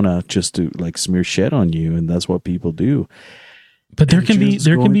persona just to like smear shit on you, and that's what people do. But there can be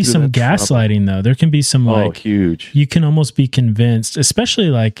some gaslighting though. There can be some like huge. You can almost be convinced, especially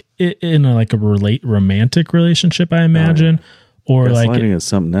like in a romantic relationship, I imagine. Or gaslighting is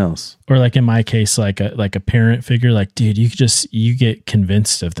something else. Or like in my case, like a parent figure, like, dude, you get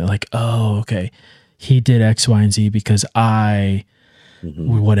convinced of that. Like, oh, okay, he did X, Y, and Z because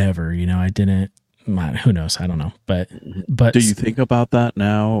whatever, you know, I didn't, who knows? I don't know. But do you think about that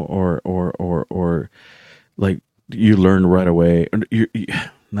now or like you learn right away, or you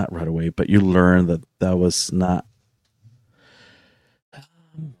not right away, but you learn that was not.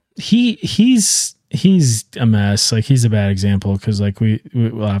 He's a mess. Like he's a bad example because like we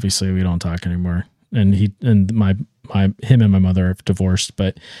obviously we don't talk anymore, and him and my mother are divorced,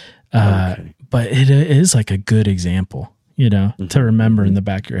 but it is like a good example, you know, to remember in the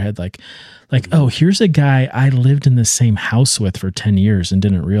back of your head, like oh, here's a guy I lived in the same house with for 10 years and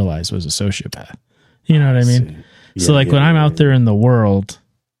didn't realize was a sociopath. You know what I mean? Yeah, so like when I'm out there in the world,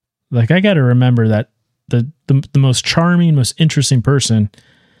 like I got to remember that the most charming, most interesting person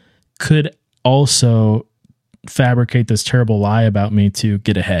could also fabricate this terrible lie about me to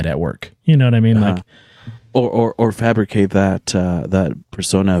get ahead at work. You know what I mean? Like, or fabricate that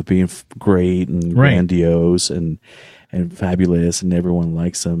persona of being great and grandiose and fabulous, and everyone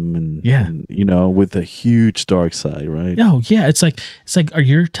likes them, and you know, with a huge dark side, right? Oh yeah, it's like, are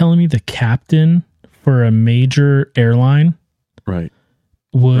you telling me the captain for a major airline, right,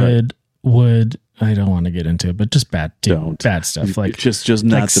 would I don't want to get into it, but just bad stuff, like just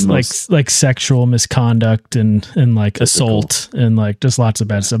not the most like sexual misconduct and like typical assault and like just lots of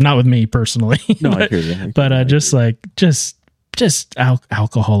bad stuff. Not with me personally, no, I hear you. But just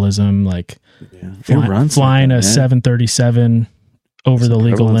alcoholism, like flying a 737 over the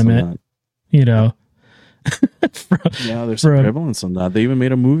legal limit, you know. There's some prevalence on that. They even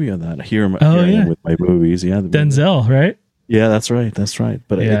made a movie on that. Here with my movies, Denzel, right? Yeah, that's right.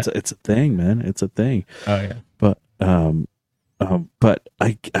 But it's a thing, man. It's a thing. Oh yeah. But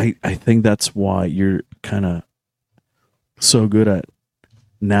I think that's why you're kind of so good at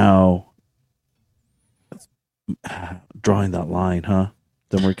now drawing that line, huh?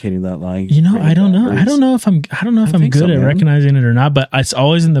 Demarcating that line. You know, I don't know. I don't know if I'm good at recognizing it or not, but it's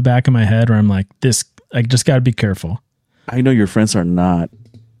always in the back of my head where I'm like, I just got to be careful. I know your friends are not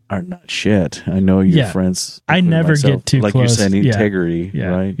shit. I know your friends. I never get too like close. You're saying integrity,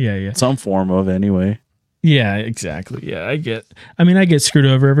 right? Yeah. Some form of anyway. Yeah, exactly. Yeah, I get screwed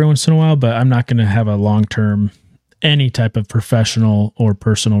over every once in a while, but I'm not going to have a long-term, any type of professional or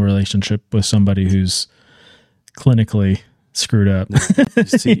personal relationship with somebody who's clinically screwed up.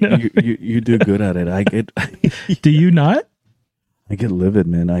 See, you do good at it. I get. Do you not? I get livid,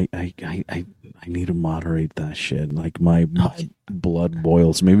 man. I need to moderate that shit. Like my blood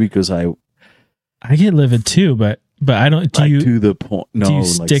boils. Maybe because I get livid too, but I don't. Do you to the point? No, do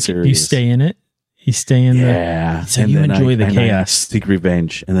you like serious. You stay in it. You stay in so you enjoy the chaos. I seek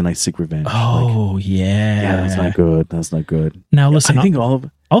revenge, and then I seek revenge. Oh yeah, that's not good. That's not good. Now listen, I think I'll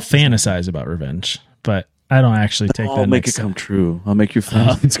fantasize about revenge, but I don't actually take that. I'll make it come true. I'll make your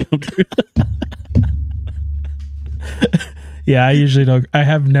fantasies come true. Yeah, I usually don't. I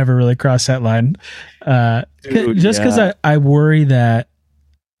have never really crossed that line, because I worry that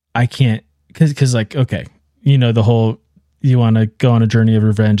I can't. Because like, okay, you know, the whole you want to go on a journey of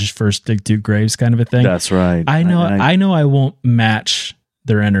revenge, first dig 2 graves kind of a thing. That's right. I know I won't match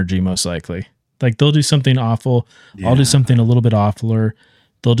their energy most likely. Like they'll do something awful. Yeah. I'll do something a little bit awfuler.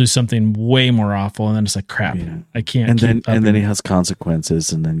 They'll do something way more awful. And then it's like, crap, I can't. And then he has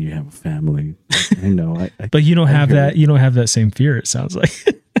consequences, and then you have a family. But you don't have that. You don't have that same fear. It sounds like.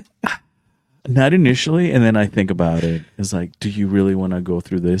 Not initially. And then I think about it. It's like, do you really want to go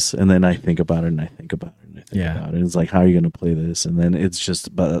through this? And then I think about it and I think about it and I think about it. It's like, how are you going to play this? And then it's just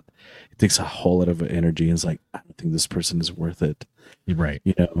about, it takes a whole lot of energy. And it's like, I don't think this person is worth it. Right.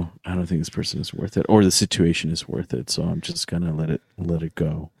 I don't think this person is worth it, or the situation is worth it. So I'm just going to let it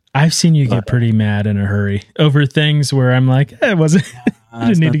go. I've seen you get pretty mad in a hurry over things where I'm like, it wasn't, I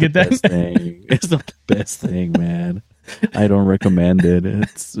didn't need to get that. It's not the best thing, man. I don't recommend it.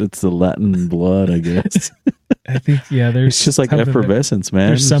 It's the Latin blood, I guess. I think, there's it's just like effervescence, man.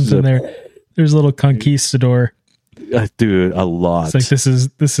 There's something there. There's a little conquistador. Dude, a lot. It's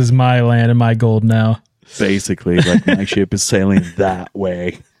like, this is my land and my gold now. Basically, like my ship is sailing that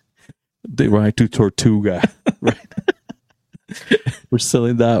way. Right to Tortuga, right? We're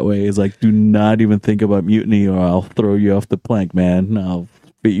sailing that way. It's like, do not even think about mutiny, or I'll throw you off the plank, man. I'll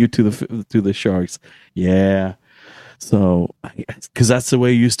beat you to the sharks. Yeah. So, because that's the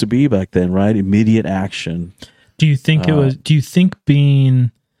way it used to be back then, right? Immediate action. Do you think do you think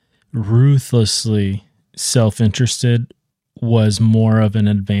being ruthlessly self-interested was more of an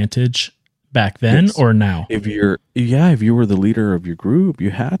advantage back then or now? If you were the leader of your group,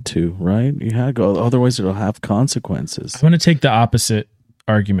 you had to, right? You had to go. Otherwise, it'll have consequences. I'm going to take the opposite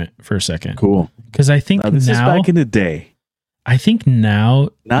argument for a second. Cool. Because I think this is back in the day. I think now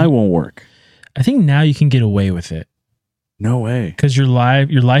it won't work. I think now you can get away with it. No way. Because your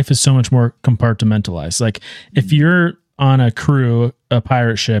life is so much more compartmentalized. Like if you're on a crew, a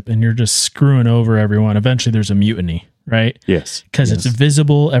pirate ship, and you're just screwing over everyone, eventually there's a mutiny, right? Yes. Because it's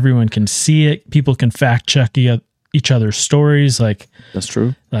visible. Everyone can see it. People can fact check each other's stories. Like that's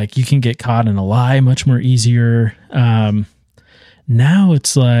true. Like you can get caught in a lie much more easier. Now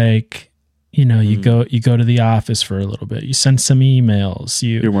it's like, you go to the office for a little bit. You send some emails.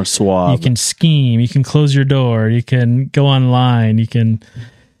 You're more suave. You can scheme. You can close your door. You can go online. You can,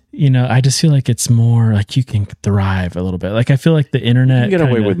 I just feel like it's more like you can thrive a little bit. Like I feel like the internet you can get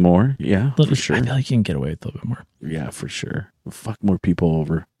away with more. Yeah, for sure. I feel like you can get away with a little bit more. Yeah, for sure. Fuck more people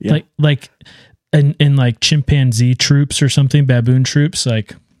over. Yeah. Like in like chimpanzee troops or something, baboon troops.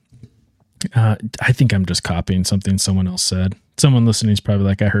 Like, I think I'm just copying something someone else said. Someone listening is probably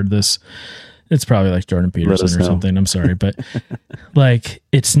like, I heard this. It's probably like Jordan Peterson or something. I'm sorry, but like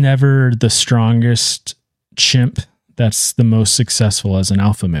it's never the strongest chimp that's the most successful as an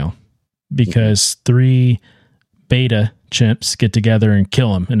alpha male, because 3 beta chimps get together and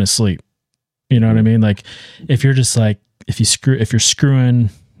kill him in his sleep. You know what I mean? Like if you're just like, if you're screwing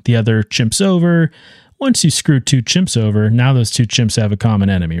the other chimps over, once you screw 2 chimps over, now those 2 chimps have a common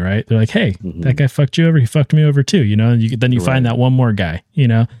enemy, right? They're like, hey, that guy fucked you over. He fucked me over too. And then you find that one more guy,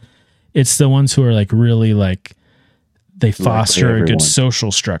 It's the ones who are like really like they foster a good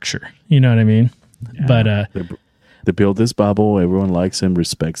social structure. You know what I mean? Yeah. But they build this bubble. Everyone likes him,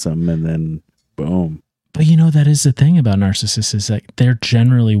 respects him, and then boom. But that is the thing about narcissists is like they're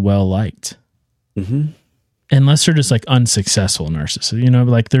generally well liked, unless they're just like unsuccessful narcissists.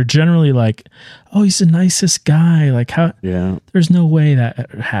 Like they're generally like, oh, he's the nicest guy. Like how? Yeah. There's no way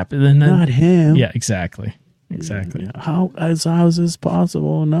that happened. And then, not him. Yeah, exactly. Exactly. Yeah. How is this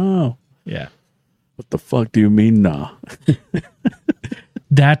possible? No. Yeah. What the fuck do you mean, no?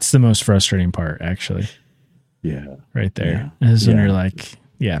 That's the most frustrating part, actually. Yeah. Right there. Yeah. When you're like,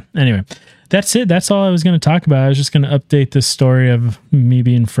 yeah. Anyway, that's it. That's all I was going to talk about. I was just going to update this story of me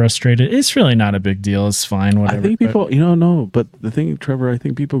being frustrated. It's really not a big deal. It's fine. Whatever. I think people, no, but the thing, Trevor, I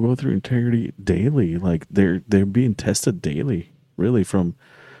think people go through integrity daily. Like they're being tested daily, really, from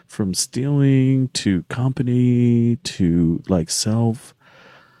stealing to company to like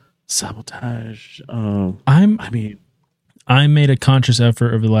self-sabotage. I made a conscious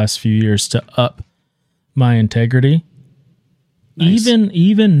effort over the last few years to up my integrity. Nice.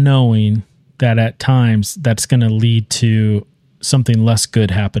 Even knowing that at times that's going to lead to something less good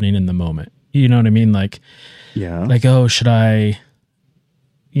happening in the moment. You know what I mean? Like, yeah. Like, oh, should I,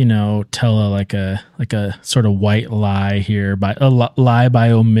 tell a sort of white lie here, by a lie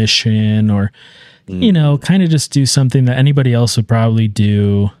by omission, or, kind of just do something that anybody else would probably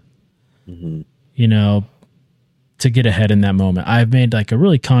do, to get ahead in that moment. I've made like a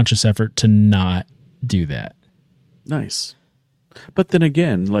really conscious effort to not do that. Nice. But then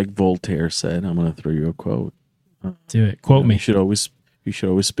again, like Voltaire said, I'm going to throw you a quote. Do it. Quote me. You should always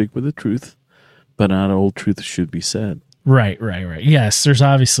speak with the truth, but not all truth should be said. Right. Yes, there's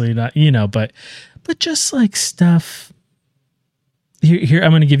obviously not, but just like stuff. Here,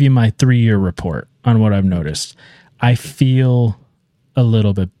 I'm going to give you my 3-year report on what I've noticed. I feel a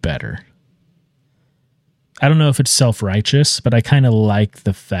little bit better. I don't know if it's self-righteous, but I kind of like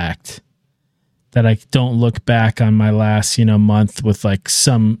the fact that I don't look back on my last, month with like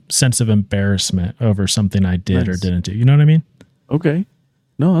some sense of embarrassment over something I did or didn't do. You know what I mean? Okay.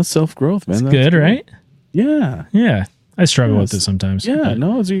 No, that's self-growth, man. That's good, right? Yeah. Yeah. I struggle with it sometimes. Yeah.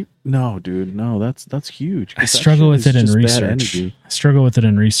 No, dude. No, that's huge. I struggle with it in research. I struggle with it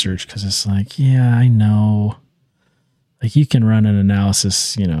in research because it's like, yeah, I know. Like you can run an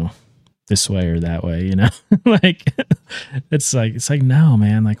analysis, this way or that way, like it's like, no,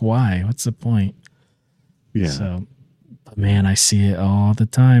 man, like why? What's the point? Yeah. So, but man, I see it all the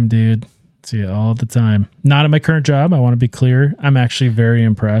time, dude. See it all the time. Not in my current job. I want to be clear. I'm actually very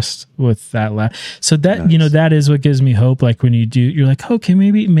impressed with that. So that, nice. That is what gives me hope. Like when you're like, okay,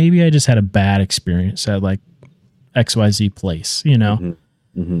 maybe I just had a bad experience at like XYZ place,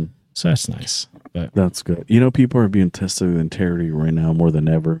 Mm-hmm. Mm-hmm. So that's nice. But that's good. People are being tested with integrity right now more than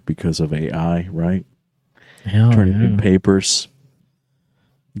ever because of AI, right? Turning in papers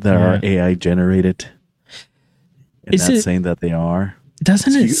that are AI generated. And not saying that they are.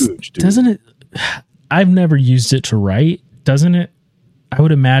 Doesn't it? I've never used it to write. Doesn't it? I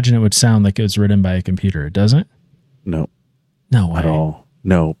would imagine it would sound like it was written by a computer. It doesn't? No. No way. At all.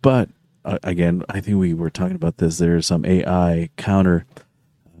 No. But again, I think we were talking about this. There's some AI counter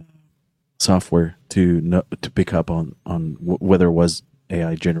software to pick up on whether it was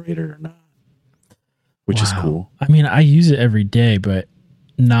AI generated or not, which is cool. I mean, I use it every day, but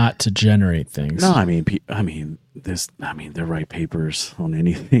not to generate things. No, I mean, they write papers on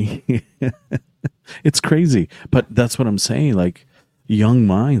anything. It's crazy, but that's what I'm saying. Like, young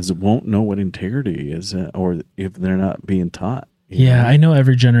minds won't know what integrity is, or if they're not being taught. Yeah, I know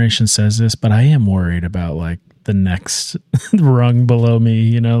every generation says this, but I am worried about like the next rung below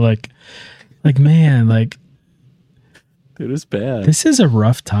me. Like man, like it is bad. This is a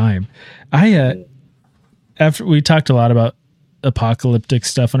rough time. After we talked a lot about apocalyptic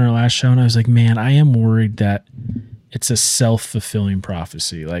stuff on our last show, and I was like, man, I am worried that it's a self-fulfilling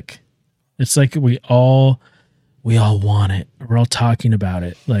prophecy. Like it's like we all want it. We're all talking about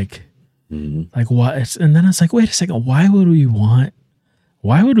it. Like what? And then it's like, wait a second, why would we want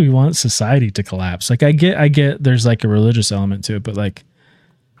society to collapse? Like I get there's like a religious element to it, but like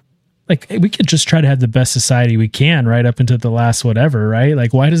we could just try to have the best society we can right up into the last whatever, right?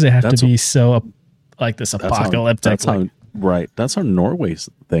 Like why does it have to be so like this apocalyptic? That's how Norway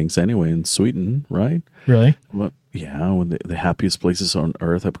thinks anyway, in Sweden, right? Really? Well, yeah, when the happiest places on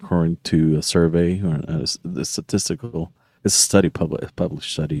earth, according to a survey or the statistical, it's a study,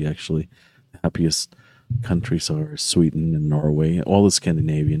 published study actually. The happiest countries are Sweden and Norway, all the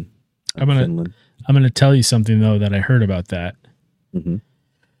Scandinavian. Finland. I'm gonna tell you something though that I heard about that. Mm-hmm.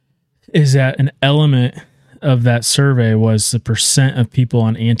 Is that an element of that survey was the percent of people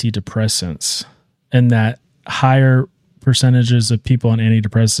on antidepressants, and that higher percentages of people on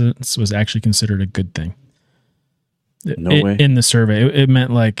antidepressants was actually considered a good thing. No way. In the survey, it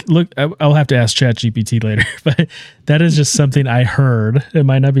meant like, look, I'll have to ask ChatGPT later, but that is just something I heard. It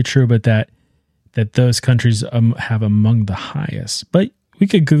might not be true, but that those countries have among the highest. But we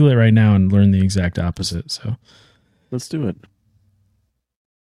could Google it right now and learn the exact opposite. So let's do it.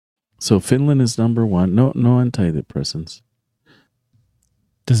 So Finland is number 1. No antidepressants.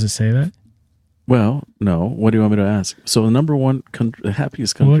 Does it say that? Well, no. What do you want me to ask? So the number 1 country, the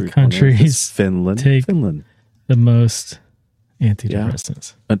happiest country, what countries is Finland. Finland. The most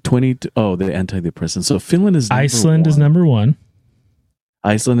antidepressants. Yeah. The antidepressants. So Finland is number Iceland 1. is number 1.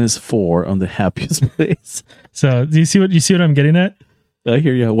 Iceland is 4 on the happiest place. So do you see what I'm getting at? I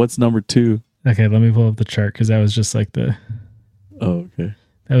hear you. What's number 2? Okay, let me pull up the chart because that was just like the. Oh, okay.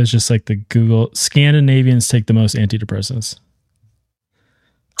 That was just like the Google. Scandinavians take the most antidepressants.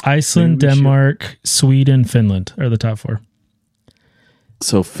 Iceland, Denmark, Sweden, Finland are the top 4.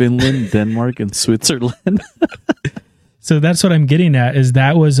 So Finland, Denmark, and Switzerland. So that's what I'm getting at. Is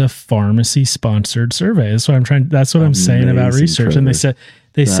that was a pharmacy sponsored survey. That's what I'm trying. That's what I'm saying about research. Trevor. And they said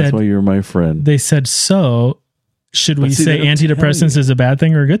that's why you're my friend. They said so. Should we say antidepressants is a bad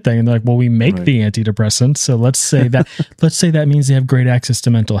thing or a good thing? And they're like, well, we make the antidepressants. So let's say that means they have great access to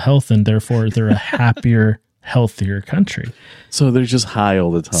mental health and therefore they're a happier, healthier country. So they're just high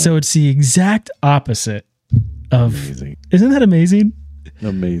all the time. So it's the exact opposite of, amazing. Isn't that amazing?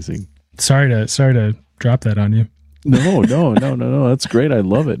 Amazing. Sorry to drop that on you. No. That's great. I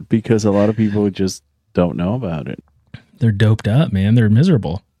love it because a lot of people just don't know about it. They're doped up, man. They're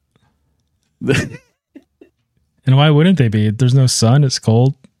miserable. And why wouldn't they be? There's no sun. It's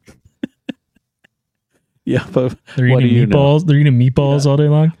cold. Yeah, but they're eating meatballs. They're eating meatballs all day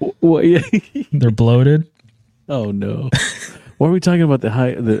long. What? Yeah. They're bloated. Oh no! Why are we talking about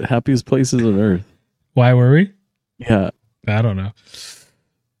the happiest places on earth? Why were we? Yeah, I don't know.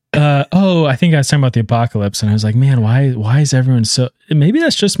 I think I was talking about the apocalypse, and I was like, man, why is everyone so? Maybe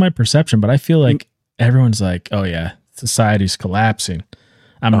that's just my perception, but I feel like everyone's like, oh yeah, society's collapsing.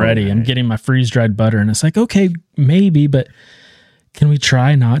 I'm ready. Right. I'm getting my freeze dried butter, and it's like, okay, maybe, but can we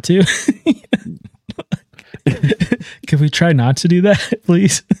try not to? Can we try not to do that,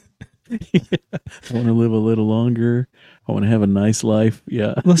 please? Yeah. I want to live a little longer. I want to have a nice life.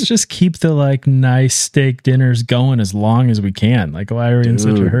 Yeah. Let's just keep the like nice steak dinners going as long as we can. Like, why are we in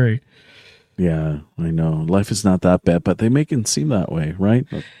such a hurry? Yeah, I know. Life is not that bad, but they make it seem that way, right?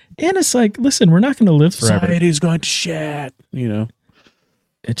 And it's like, listen, we're not going to live forever. Society's going to shit, you know?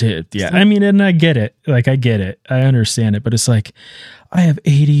 It did. Yeah. I mean, and I get it. Like, I get it. I understand it. But it's like, I have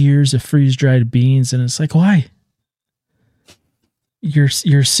 80 years of freeze-dried beans. And it's like, why? You're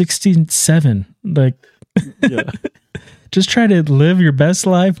 67. Like, yeah. Just try to live your best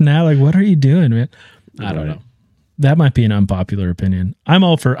life now. Like, what are you doing, man? I don't know. That might be an unpopular opinion. I'm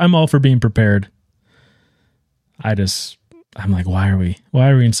all for being prepared. I'm like, why are we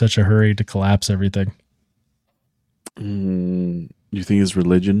in such a hurry to collapse everything? You think his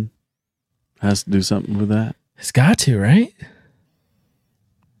religion has to do something with that? It's got to, right?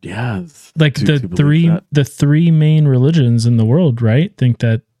 Yeah. Like the three main religions in the world, right? Think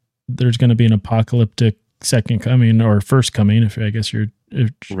that there's going to be an apocalyptic second coming or first coming, if I guess you're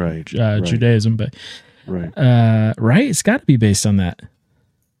right. Judaism, but right. It's got to be based on that.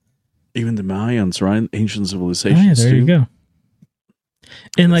 Even the Mayans, right? Ancient civilizations. Oh, yeah, there you go.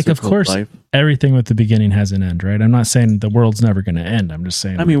 And like, of course, everything with the beginning has an end, right? I'm not saying the world's never going to end. I'm just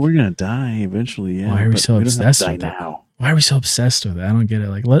saying. I mean, we're going to die eventually. Yeah. Why are we so obsessed with that? Why are we so obsessed with it? I don't get it.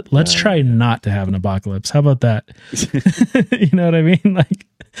 Like, let's try not to have an apocalypse. How about that? You know what I mean?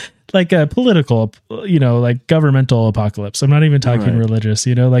 Like a political, like governmental apocalypse. I'm not even talking religious,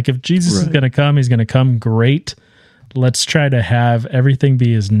 like if Jesus is going to come, he's going to come great. Let's try to have everything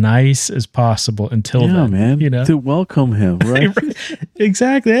be as nice as possible until then, man, to welcome him, right?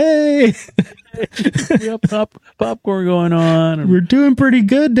 Exactly. Hey, we have popcorn going on. We're doing pretty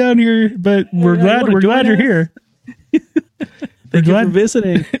good down here, but we're glad you're here. Thank you for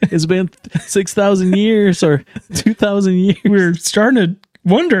visiting. It's been 6,000 years or 2,000 years. We're starting to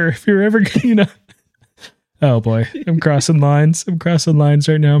wonder if you're ever, Oh boy, I'm crossing lines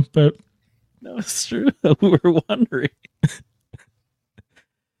right now, but no, it's true. We're wondering.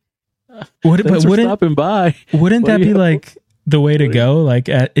 Wouldn't stopping by? Wouldn't that be like the way to go? Like,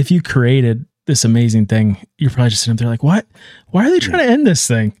 if you created this amazing thing, you're probably just sitting there like, what? Why are they trying to end this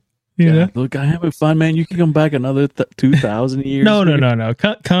thing? You know? Look, I'm having fun, man. You can come back another 2,000 years. No.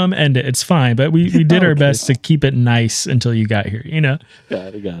 Come end it. It's fine. But we did our best to keep it nice until you got here.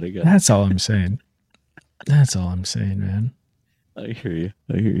 Got it. That's all I'm saying. Man. I hear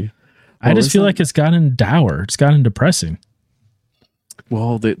you. I just feel like it's gotten dour. It's gotten depressing.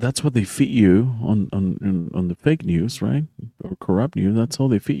 Well, that's what they feed you on the fake news, right? Or corrupt news. That's all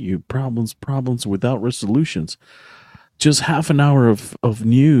they feed you. Problems without resolutions. Just half an hour of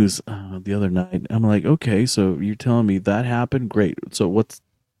news the other night. I'm like, okay, so you're telling me that happened? Great. So what's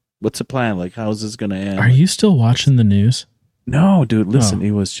the plan? Like, how is this going to end? Are you still watching the news? No, dude. Listen,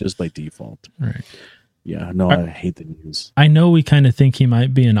 it was just by default. Right. Yeah, no, I hate the news. I know we kind of think he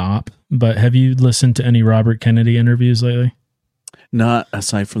might be an op, but have you listened to any Robert Kennedy interviews lately? Not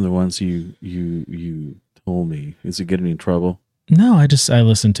aside from the ones you told me. Is he getting in trouble? No, I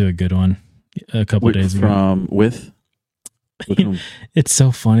listened to a good one a couple of days ago. It's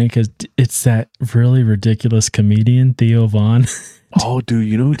so funny because it's that really ridiculous comedian Theo Vaughn. Oh, dude,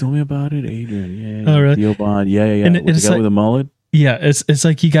 you know who told me about it? Adrian. Yeah. Oh, really? Theo Vaughn. Yeah. And the guy with the mullet. Yeah, it's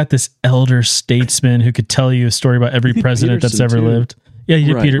like you got this elder statesman who could tell you a story about every president that's ever lived. Yeah, he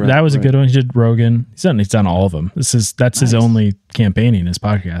did Peter. That was a good one. He did Rogan. He's done all of them. That's his only campaigning, his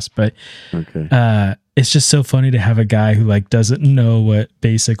podcast. But it's just so funny to have a guy who like doesn't know what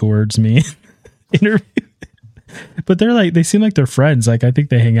basic words mean. Interview. But they seem like they're friends. Like I think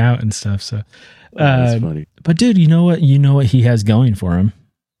they hang out and stuff. So that's funny. But dude, you know what he has going for him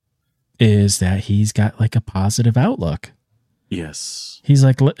is that he's got like a positive outlook. Yes. He's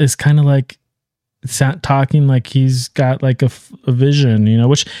like, it's kind of like talking like he's got like a vision,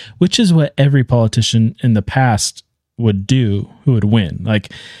 which is what every politician in the past would do who would win.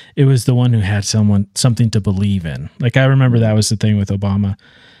 Like it was the one who had something to believe in. Like I remember that was the thing with Obama.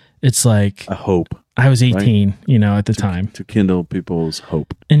 It's like a hope. I was 18, right? At the time. To kindle people's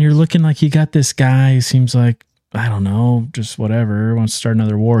hope. And you're looking like you got this guy who seems like I don't know, just whatever, wants to start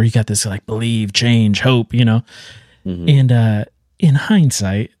another war. You got this like believe, change, hope, you know. And in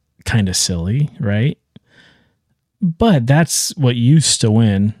hindsight, kind of silly, right? But that's what used to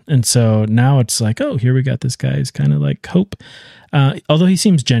win. And so now it's like, oh, here we got this guy who's kind of like hope. Although he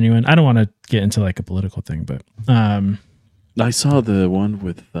seems genuine. I don't want to get into like a political thing, but I saw the one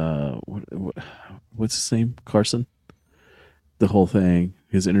with what's his name? Carson. The whole thing,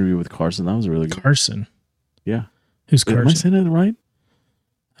 his interview with Carson, that was really good. Carson. Yeah. Who's Carson? Am I saying it right?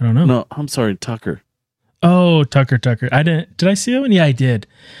 I don't know. No, I'm sorry, Tucker. Oh, Tucker. Did I see that one? Yeah, I did.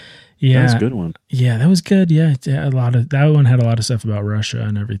 Yeah. That was a good one. Yeah, that was good. Yeah, that one had a lot of stuff about Russia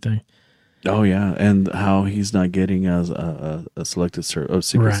and everything. Oh yeah, and how he's not getting a selected secret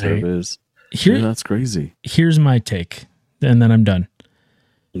service. That's crazy. Here's my take, and then I'm done.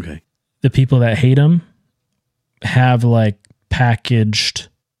 Okay. The people that hate him have like packaged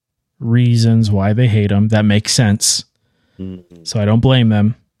reasons why they hate him that make sense. Mm-hmm. So I don't blame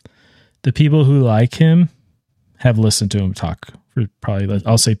them. The people who like him have listened to him talk for probably,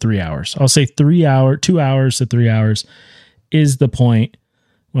 I'll say 3 hours. I'll say 2 hours to 3 hours is the point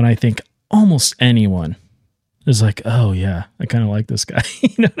when I think almost anyone is like, oh yeah, I kind of like this guy.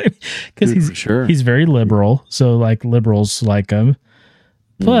 You know what I mean? Because he's very liberal. So like liberals like him,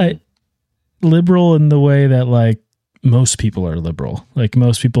 but liberal in the way that like most people are liberal. Like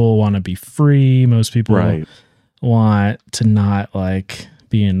most people want to be free. Most people want to not like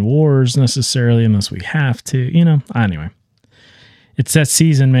be in wars necessarily unless we have to, you know. Anyway, it's that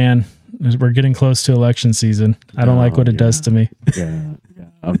season, man. We're getting close to election season. I don't like what it does to me. Yeah.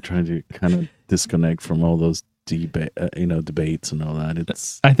 I'm trying to kind of disconnect from all those debates and all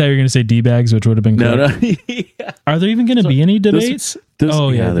that. I thought you were going to say D-bags, which would have been cool. No. Yeah. Are there even going to be any debates?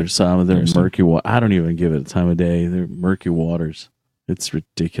 There's some. They're murky. I don't even give it a time of day. They're murky waters. It's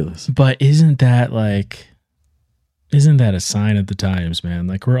ridiculous. But isn't that a sign of the times, man?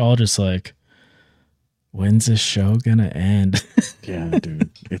 Like we're all just like, when's this show gonna end? Yeah, dude.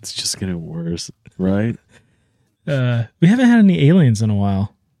 It's just getting worse, right? We haven't had any aliens in a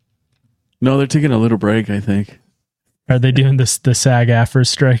while. No, they're taking a little break, I think. Are they doing the SAG-AFTRA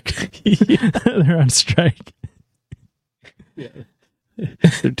strike? They're on strike. Yeah.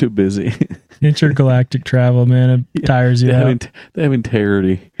 They're too busy. Intergalactic travel, man. It tires you out. They have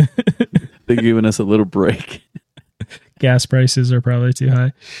integrity. They're giving us a little break. Gas prices are probably too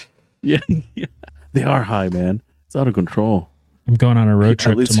high. Yeah. They are high, man. It's out of control. I'm going on a road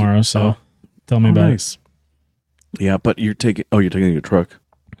trip tomorrow, so tell me about it. Yeah, but you're taking your truck.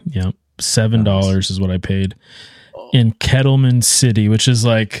 Yeah. $7 is what I paid in Kettleman City, which is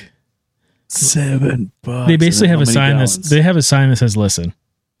like $7. They basically have a sign that says, listen,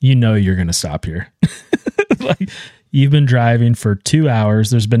 you know you're going to stop here. Like, you've been driving for 2 hours.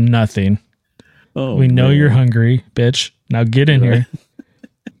 There's been nothing. We know you're hungry, bitch. Now get in here.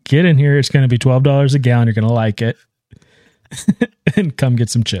 Get in here. It's going to be $12 a gallon. You're going to like it. And come get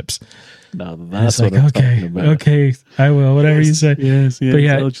some chips. No, that's what I'm talking about. Okay, I will. Whatever you say. Yes. But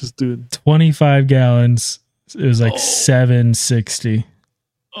yeah, I'll just do it. 25 gallons. It was like $7.60.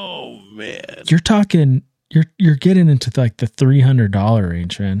 Oh man, you're talking. You're getting into like the $300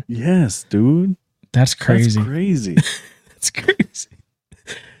 range, man. Yes, dude. That's crazy. That's crazy. That's crazy.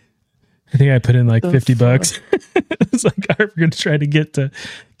 I think I put in like $50. It's like, all right, we're gonna try to get to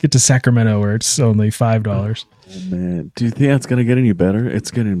Sacramento where it's only $5. Oh man, do you think that's gonna get any better?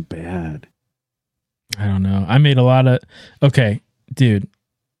 It's getting bad. I don't know. I made a lot of dude.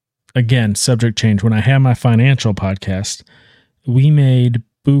 Again, subject change. When I had my financial podcast, we made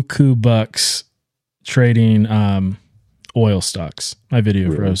buku bucks trading oil stocks. My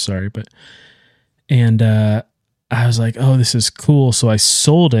video froze, sorry, and I was like, oh, this is cool. So I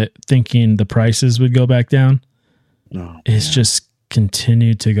sold it thinking the prices would go back down. It's just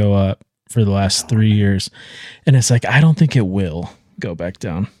continued to go up for the last 3 years. And it's like, I don't think it will go back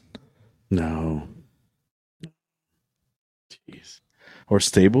down. No. Jeez. Or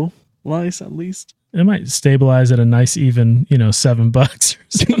stabilize at least. It might stabilize at a nice even, $7 or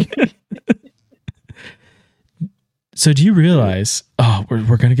something. So do you realize,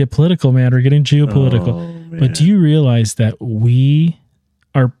 we're going to get political, man. We're getting geopolitical. But do you realize that we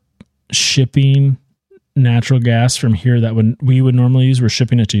are shipping natural gas from here that we would normally use? We're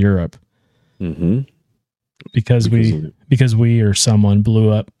shipping it to Europe. Mm-hmm. Because we or someone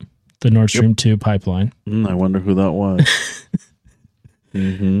blew up the Nord Stream 2 pipeline. I wonder who that was.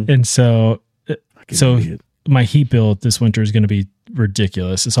 And so my heat bill this winter is going to be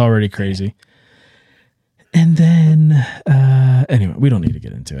ridiculous. It's already crazy. And then, anyway, we don't need to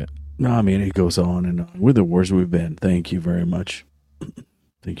get into it. No, I mean, it goes on and on. We're the worst we've been. Thank you very much.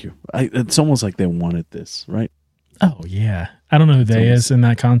 Thank you. It's almost like they wanted this, right? Oh yeah, I don't know who they is in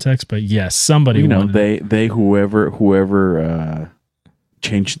that context, but yes, somebody. They whoever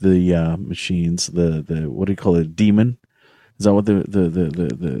changed the machines. The what do you call it? Demon. Is that what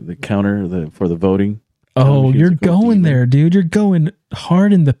the counter for the voting? Oh, you're going there, dude. You're going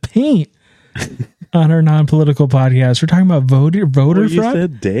hard in the paint on our non-political podcast. We're talking about voter fraud.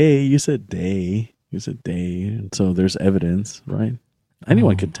 You said day. And so there's evidence, right?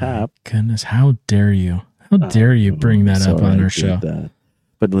 Anyone can tap. Goodness, how dare you? How dare you bring that up on our show?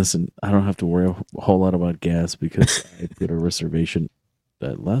 But listen, I don't have to worry a whole lot about gas because I did a reservation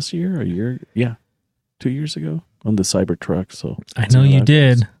last year, 2 years ago on the Cybertruck. So I know you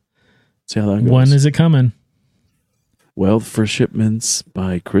did. See how that goes. When is it coming? Well, first shipments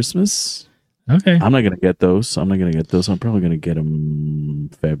by Christmas. Okay. I'm not going to get those. I'm probably going to get them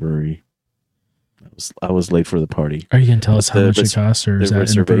February. I was late for the party. Are you going to tell us how much it costs, or is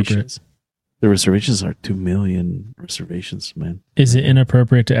that inappropriate? The reservations are 2 million reservations, man. Is it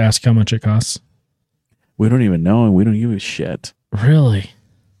inappropriate to ask how much it costs? We don't even know, and we don't give a shit. Really?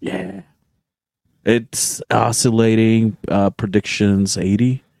 Yeah. It's oscillating. Predictions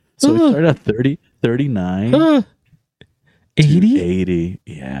 80. So it started at 30, 39. 80? 80,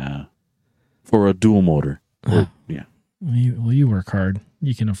 yeah. For a dual motor. Yeah. Well, you work hard.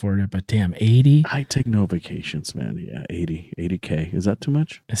 You can afford it, but damn, 80? I take no vacations, man. Yeah, 80K. Is that too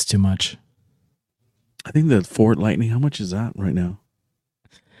much? It's too much. I think the Ford Lightning, how much is that right now?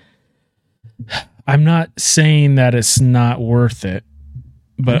 I'm not saying that it's not worth it,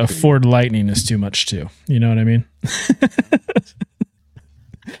 but a Ford Lightning is too much too. You know what I mean?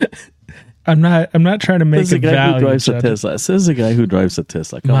 I'm not trying to make a value. Who drives a Tesla. Says the guy who drives a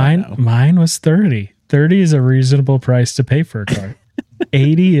Tesla. Mine was 30. 30 is a reasonable price to pay for a car.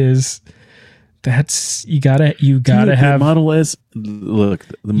 80 is you gotta have Model S. Look,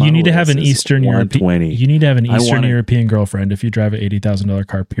 the Model you need to have S an Eastern European. You need to have an Eastern European girlfriend if you drive an $80,000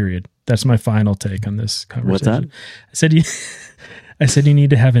 car. Period. That's my final take on this conversation. What's that? I said you need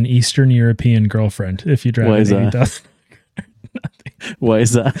to have an Eastern European girlfriend if you drive an $80,000. Why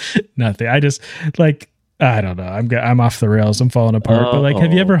is that? Nothing. I just I don't know. I'm off the rails. I'm falling apart. But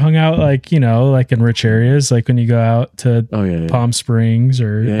have you ever hung out like in rich areas, like when you go out to Palm Springs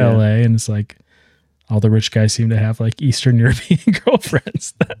or LA, and it's like all the rich guys seem to have like Eastern European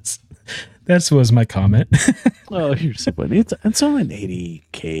girlfriends. That was my comment. Oh, you're so funny. It's only an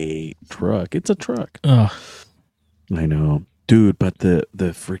 $80K truck. It's a truck. Oh, I know, dude. But the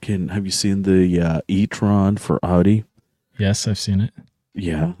freaking, have you seen the e-tron for Audi? Yes, I've seen it.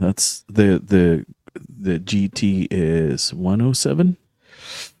 Yeah, that's the GT is 107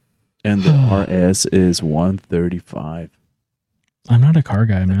 and the RS is 135. I'm not a car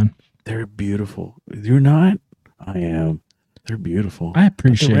guy, man. They're beautiful. You're not? I am. They're beautiful. I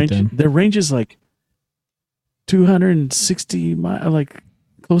appreciate them. Their range is like 260 miles, like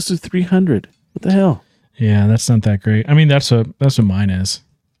close to 300. What the hell? Yeah, that's not that great. I mean, that's what mine is.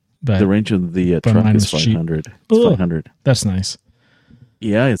 But the range of the truck is 500. It's 500. That's nice.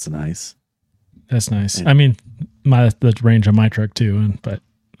 Yeah, it's nice. That's nice. Yeah. I mean, the range of my truck too, but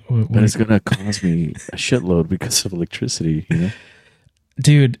it's going to cost me a shitload because of electricity, you know?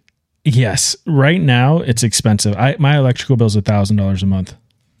 Dude, yes. Right now, it's expensive. My electrical bill is $1,000 a month.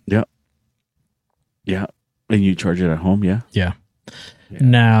 Yeah. Yeah. And you charge it at home, yeah? Yeah.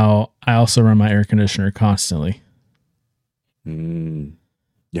 Now, I also run my air conditioner constantly.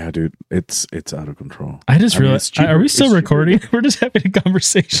 Yeah, dude, it's out of control. I just realized, are we still recording? We're just having a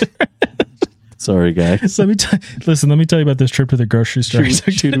conversation. Sorry, guys. Let me tell you about this trip to the grocery store.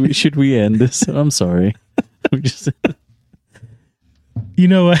 Should we end this? I'm sorry. You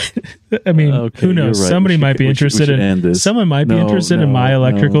know what? I mean, who knows? Right. Somebody might be interested in. Someone might be interested in my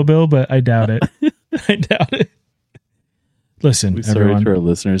electrical bill, but I doubt it. I doubt it. Listen, everyone. Sorry to our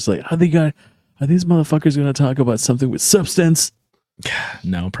listeners. Like, are these motherfuckers going to talk about something with substance?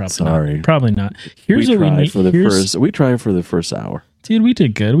 No, probably not. Probably not. We tried for the first hour. Dude, we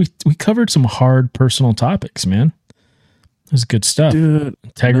did good. We covered some hard personal topics, man. It was good stuff. Dude,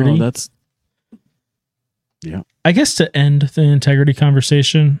 integrity. No, I guess to end the integrity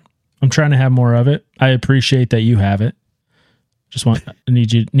conversation, I'm trying to have more of it. I appreciate that you have it.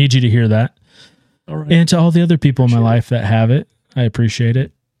 Need you to hear that. All right. And to all the other people in my life that have it, I appreciate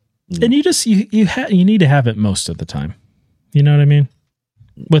it. And you need to have it most of the time. You know what I mean?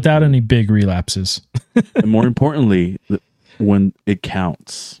 Without any big relapses. And more importantly, when it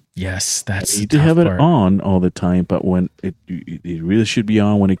counts. Yes, that's you need to have it on all the time, but when it really should be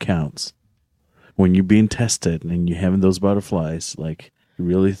on when it counts. When you're being tested and you're having those butterflies, like you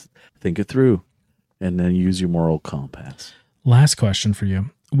really think it through and then use your moral compass. Last question for you.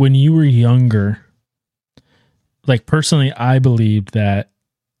 When you were younger, like personally, I believed that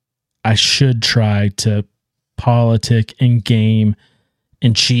I should try to politic and game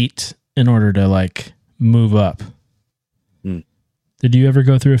and cheat in order to like move up. Did you ever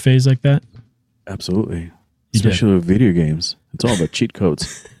go through a phase like that? Absolutely. Especially with video games. It's all about cheat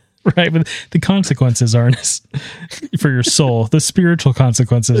codes. Right, but the consequences aren't as for your soul. The spiritual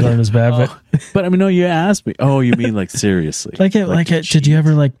consequences aren't as bad. But I mean, no, you asked me. Oh, you mean like seriously? Did you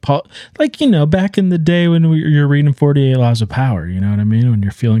ever back in the day when you're reading 48 Laws of Power? You know what I mean? When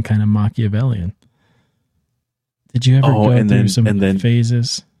you're feeling kind of Machiavellian. Did you ever go through some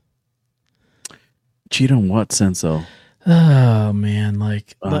phases? Cheat on what sense, though? Oh man, why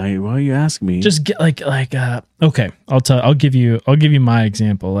are you asking me? Just get okay. I'll give you my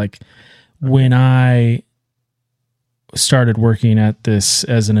example. Like when I started working at this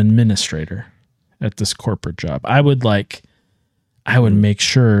as an administrator at this corporate job, I would make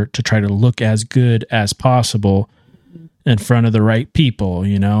sure to try to look as good as possible in front of the right people,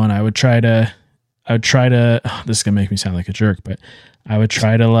 and I would try to this is gonna make me sound like a jerk, but I would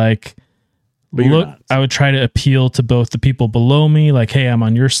try to I would try to appeal to both the people below me, like, hey, I'm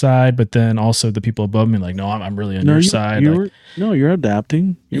on your side, but then also the people above me, like, no, I'm really on your side. You're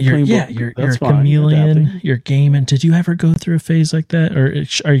adapting. You're a chameleon. You're gaming. Did you ever go through a phase like that, or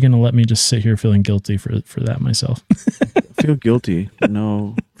are you going to let me just sit here feeling guilty for that myself? Feel guilty?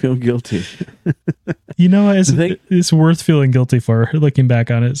 No, feel guilty. It's worth feeling guilty for looking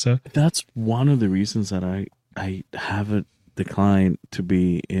back on it. So that's one of the reasons that I haven't declined to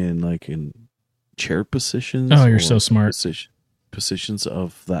be in chair positions. Oh, you're so smart. Positions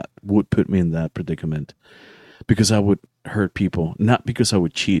of that would put me in that predicament because I would hurt people, not because I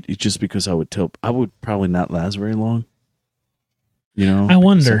would cheat. It's just because I would probably not last very long. I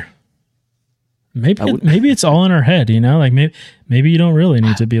wonder. Maybe it's all in our head. Maybe you don't really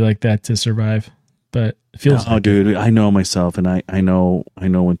need to be like that to survive. But it feels. Oh, dude, I know myself, and I know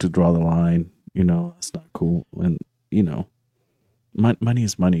when to draw the line. It's not cool, and money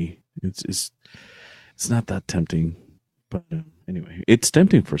is money. It's not that tempting, but anyway, it's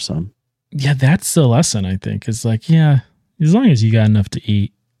tempting for some. Yeah, that's the lesson, I think. Is as long as you got enough to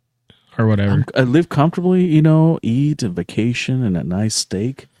eat or whatever. I live comfortably, eat a vacation and a nice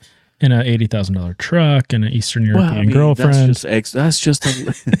steak. In an $80,000 truck and an Eastern European girlfriend. That's just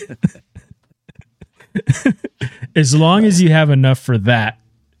as long as you have enough for that,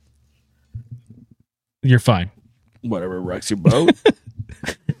 you're fine. Whatever rocks your boat.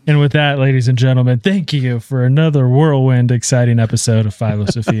 And with that, ladies and gentlemen, thank you for another whirlwind, exciting episode of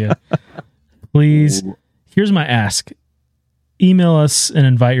Philosophia. Please, here's my ask. Email us and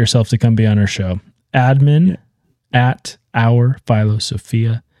invite yourself to come be on our show. Admin at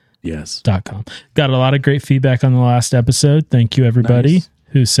ourphilosophia.com. Got a lot of great feedback on the last episode. Thank you, everybody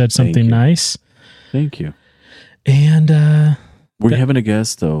who said something nice. Thank you. And we're having a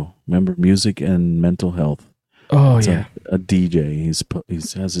guest, though. Remember, music and mental health. Oh, yeah. A DJ. He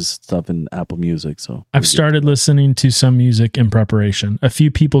has his stuff in Apple Music. So I've started listening to some music in preparation. A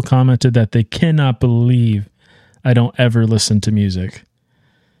few people commented that they cannot believe I don't ever listen to music.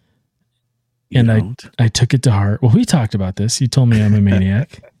 And I took it to heart. Well, we talked about this. You told me I'm a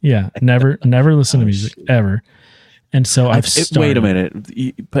maniac. Yeah. Never listen to music ever. And so I've started. Wait a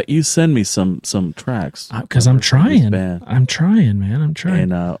minute. But you send me some tracks. Because I'm trying. I'm trying, man. I'm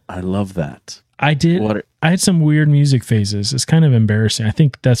trying. And I love that. I did. I had some weird music phases. It's kind of embarrassing. I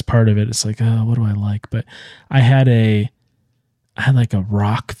think that's part of it. It's like, oh, what do I like? But I had like a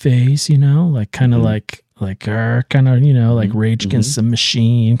rock phase, like kind of like Rage Against the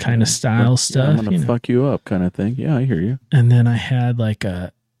Machine kind of style stuff. I'm gonna fuck you up kind of thing. Yeah, I hear you. And then I had like I'm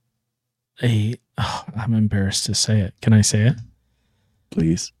embarrassed to say it. Can I say it?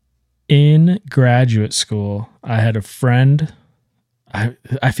 Please. In graduate school, I had a friend.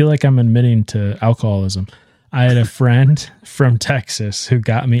 I feel like I'm admitting to alcoholism. I had a friend from Texas who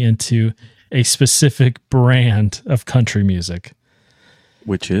got me into a specific brand of country music.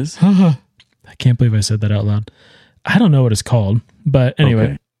 Which is? I can't believe I said that out loud. I don't know what it's called, but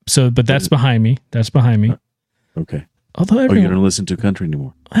anyway. Okay. But that's behind me. That's behind me. Okay. Although you don't listen to country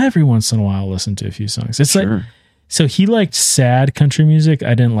anymore? Every once in a while, I'll listen to a few songs. It's like, so he liked sad country music.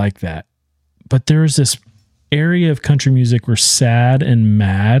 I didn't like that. But there was this area of country music where sad and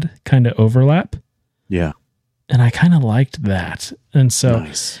mad kind of overlap. Yeah. And I kind of liked that. And so,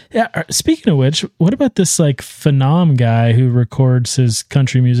 yeah, speaking of which, what about this like phenom guy who records his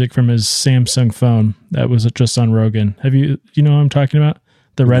country music from his Samsung phone that was just on Rogan? You know what I'm talking about?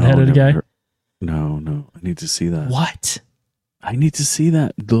 The redheaded guy? No. I need to see that. What? I need to see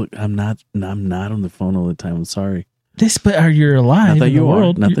that. Look, I'm not on the phone all the time. I'm sorry. But you're alive in the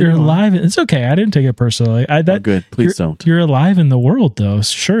world. You're alive. It's okay. I didn't take it personally. Good. Please don't. You're alive in the world, though.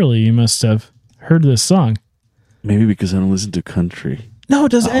 Surely you must have heard this song. Maybe because I don't listen to country. No, it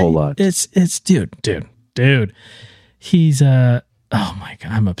doesn't. A whole lot. It's dude. He's oh my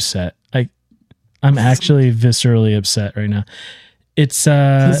God, I'm upset. I'm actually viscerally upset right now. It's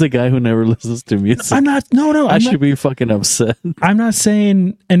He's the guy who never listens to music. I'm not. No. I should be fucking upset. I'm not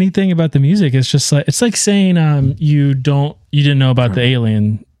saying anything about the music. It's just like saying you didn't know about the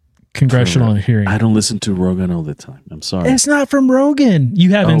alien congressional hearing. I don't listen to Rogan all the time. I'm sorry. It's not from Rogan.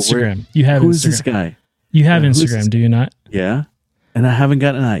 You have Instagram. You have. Who is this guy? You have Instagram, do you not? Yeah, and I haven't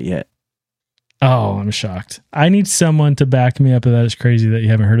gotten that yet. Oh, I'm shocked. I need someone to back me up that it's crazy that you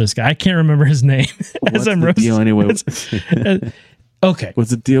haven't heard of this guy. I can't remember his name. What's the deal anyway? Okay. What's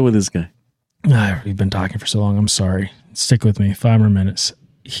the deal with this guy? We've been talking for so long. I'm sorry. Stick with me. 5 more minutes.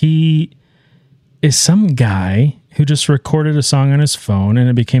 He is some guy who just recorded a song on his phone and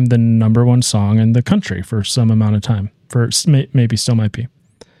it became the #1 song in the country for some amount of time. Maybe still might be.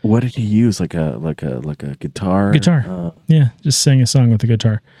 What did he use? Like a guitar? Guitar. Yeah. Just sang a song with a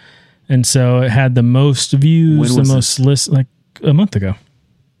guitar. And so it had the most views, the most lists, like a month ago.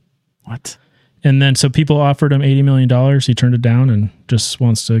 What? And then so people offered him $80 million. He turned it down and just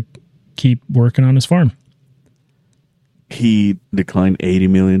wants to keep working on his farm. He declined $80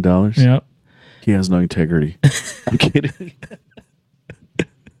 million? Yep. He has no integrity. I'm kidding.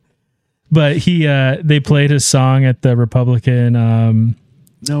 But they played his song at the Republican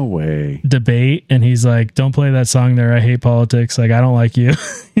no way debate, and he's like, "Don't play that song there. I hate politics. Like, I don't like you."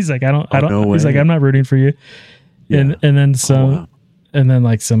 He's like, "I don't." No he's like, "I'm not rooting for you." Yeah. And then some, wow. And then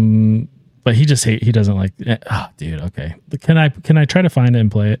like some, but he doesn't like. Oh, dude. Okay. Can I try to find it and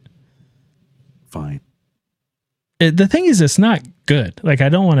play it? Fine. The thing is, it's not good. Like, I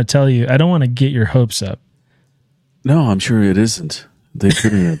don't want to tell you. I don't want to get your hopes up. No, I'm sure it isn't. They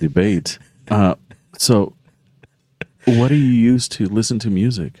put in a debate. So. What do you use to listen to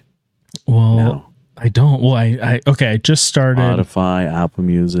music? Well, now? I don't. Well, I just started Spotify, Apple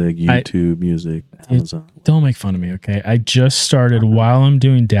Music, YouTube Music, Amazon. Don't make fun of me, okay? I just started while I'm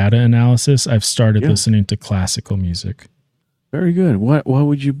doing data analysis. I've started listening to classical music. Very good. Why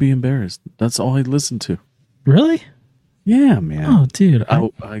would you be embarrassed? That's all I listen to. Really? Yeah, man. Oh, dude.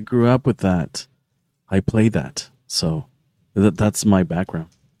 I grew up with that. I play that. So that's my background.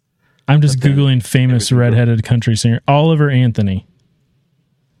 I'm just Googling famous redheaded country singer. Oliver Anthony.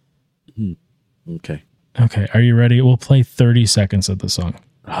 Okay. Okay. Are you ready? We'll play 30 seconds of the song.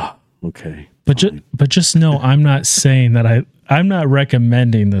 Okay. But just know I'm not saying that I'm not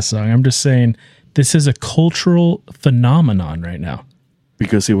recommending this song. I'm just saying this is a cultural phenomenon right now.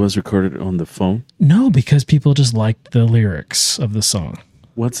 Because it was recorded on the phone? No, because people just liked the lyrics of the song.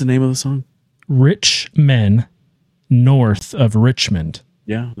 What's the name of the song? Rich Men North of Richmond.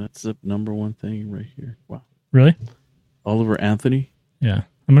 Yeah, that's the #1 thing right here. Wow. Really? Oliver Anthony? Yeah.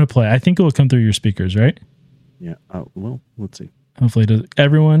 I'm going to play. I think it will come through your speakers, right? Yeah. Well, let's see. Hopefully it does.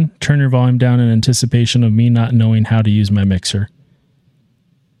 Everyone, turn your volume down in anticipation of me not knowing how to use my mixer.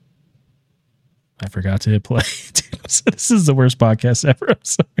 I forgot to hit play. This is the worst podcast ever. I'm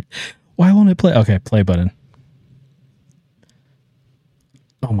sorry. Why won't it play? Okay, play button.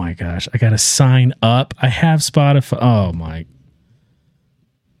 Oh my gosh. I got to sign up. I have Spotify. Oh my.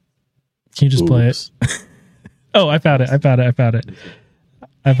 Can you just play it? Oh, I found it. Is that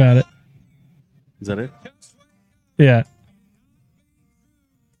it? Yeah.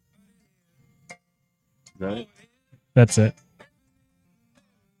 Is that it? That's it.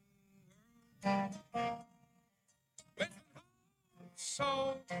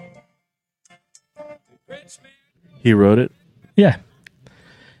 He wrote it? Yeah.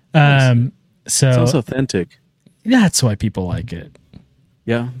 So sounds authentic. That's why people like it.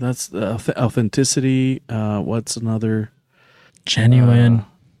 Yeah, that's authenticity. What's another? Genuine.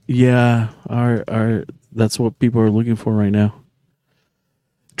 Yeah, our that's what people are looking for right now.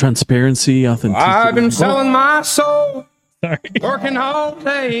 Transparency, authenticity. I've been selling my soul. Sorry. Working all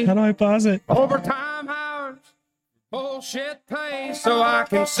day. How do I pause it? Overtime hours. Bullshit pay. So I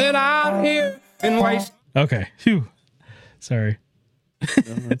can sit out here and waste. Okay. Phew. Sorry.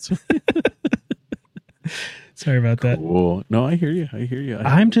 No, Sorry about that. Cool. No, I hear you.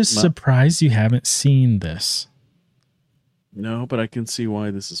 I'm just surprised you haven't seen this. No, but I can see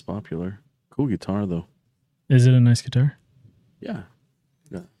why this is popular. Cool guitar, though. Is it a nice guitar? Yeah.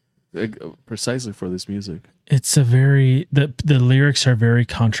 Precisely for this music. It's a very... The lyrics are very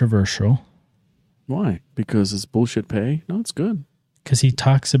controversial. Why? Because it's bullshit pay? No, it's good. Because he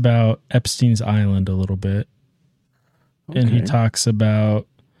talks about Epstein's Island a little bit. Okay. And he talks about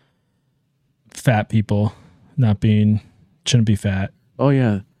fat people shouldn't be fat. Oh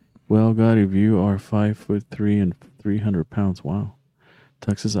yeah. Well, God, if you are 5'3" and 300 pounds, wow.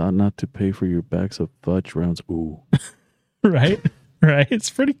 Taxes ought not to pay for your bags of fudge rounds. Ooh. Right? It's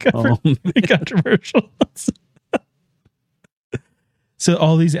pretty controversial. So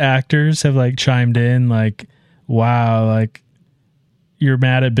all these actors have like chimed in like, wow, like you're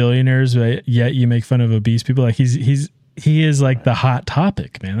mad at billionaires, but yet you make fun of obese people. Like he is like the hot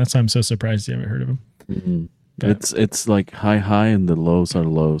topic, man. That's why I'm so surprised you haven't heard of him. Mm-hmm. It's like high and the lows are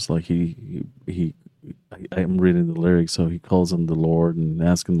lows. Like I'm reading the lyrics, so he calls him the Lord and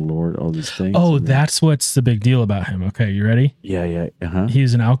asking the Lord all these things. Oh, that's what's the big deal about him. Okay, you ready? Yeah. Uh-huh.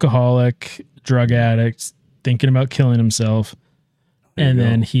 He's an alcoholic, drug addict, thinking about killing himself. And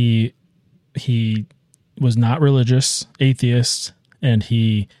then he was not religious, atheist, and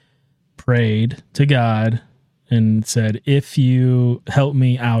he prayed to God and said, if you help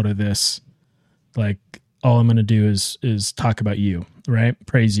me out of this, like all I'm going to do is talk about you, right?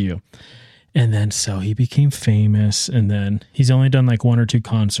 Praise you. And then so he became famous, and then he's only done like 1 or 2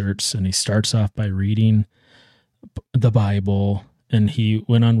 concerts, and he starts off by reading the Bible, and he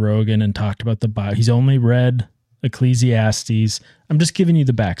went on Rogan and talked about the Bible. He's only read Ecclesiastes. I'm just giving you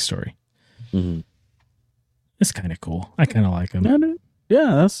the backstory. Mm-hmm. It's kind of cool. I kind of like him.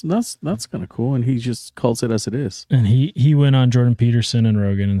 Yeah, that's kind of cool. And he just calls it as it is. And he went on Jordan Peterson and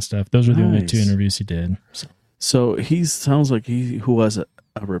Rogan and stuff. Those were the only 2 interviews he did. So he sounds like who has a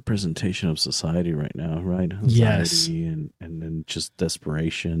representation of society right now, right? Anxiety, yes. And then just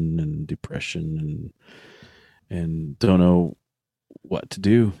desperation and depression and don't know what to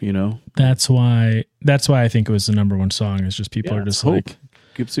do, you know? That's why I think it was the number 1 song. Is just people are just hope. Like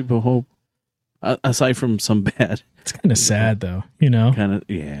gives people hope. Aside from some bad. It's kind of sad though, you know? Kind of,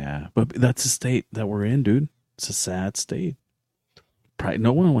 yeah. But that's the state that we're in, dude. It's a sad state.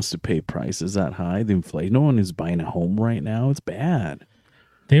 No one wants to pay prices that high. The inflation. No one is buying a home right now. It's bad.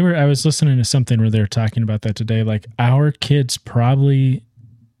 I was listening to something where they were talking about that today. Like our kids probably,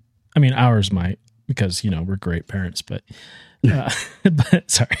 I mean, ours might, because, you know, we're great parents, but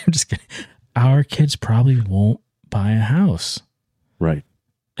sorry, I'm just kidding. Our kids probably won't buy a house. Right.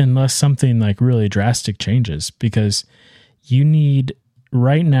 Unless something like really drastic changes, because you need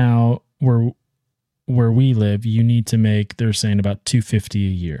right now where we live, you need to make, they're saying about $250 a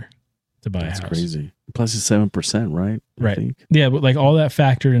year to buy a house. That's crazy. Plus it's 7%, right? Right. I think. Yeah, but like all that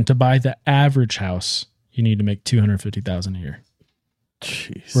factored in, to buy the average house, you need to make $250,000 a year.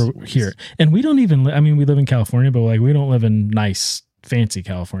 Jeez. We're here. And we don't even, we live in California, but like we don't live in nice, fancy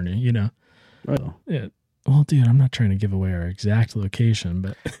California, you know? Right. Yeah. Well, dude, I'm not trying to give away our exact location,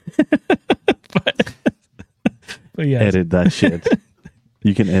 but but yeah. Edit that shit.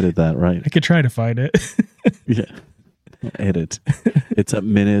 You can edit that, right? I could try to find it. Yeah. Edit. It's a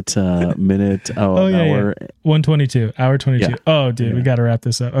minute. Hour. 1:22. Hour 22. Yeah. Oh, dude, we got to wrap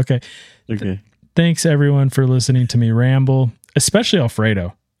this up. Okay. Thanks everyone for listening to me ramble, especially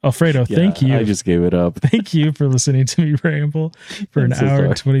Alfredo. Thank you. I just gave it up. Thank you for listening to me ramble for an hour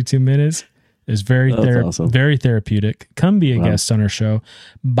and 22 minutes. It's very awesome. Very therapeutic. Come be a guest on our show.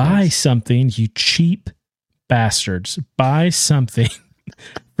 Buy something, you cheap bastards. Buy something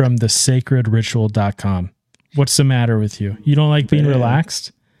from thesacredritual.com. What's the matter with you? You don't like being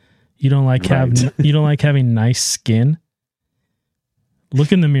relaxed? You don't like having nice skin?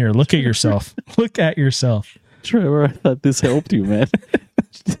 Look in the mirror. Look at yourself. Look at yourself. Trevor, I thought this helped you, man.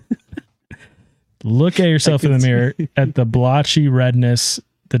 Look at yourself in the mirror, at the blotchy redness,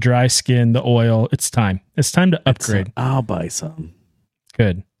 the dry skin, the oil. It's time. It's time to upgrade. I'll buy some.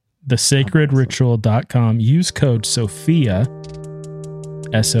 Good. Thesacredritual.com. Use code SOPHIA,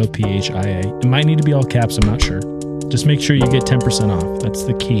 SOPHIA. It might need to be all caps. I'm not sure. Just make sure you get 10% off. That's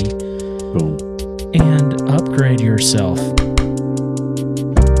the key. Boom. And upgrade yourself.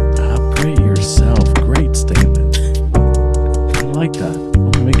 Upgrade yourself. Great statement. I like that.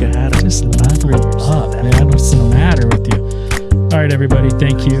 I'm gonna make a hat of it. Just level up, man. What's the matter with you? All right, everybody.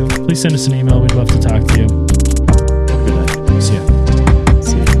 Thank you. Please send us an email. We'd love to talk to you. Good night. See ya.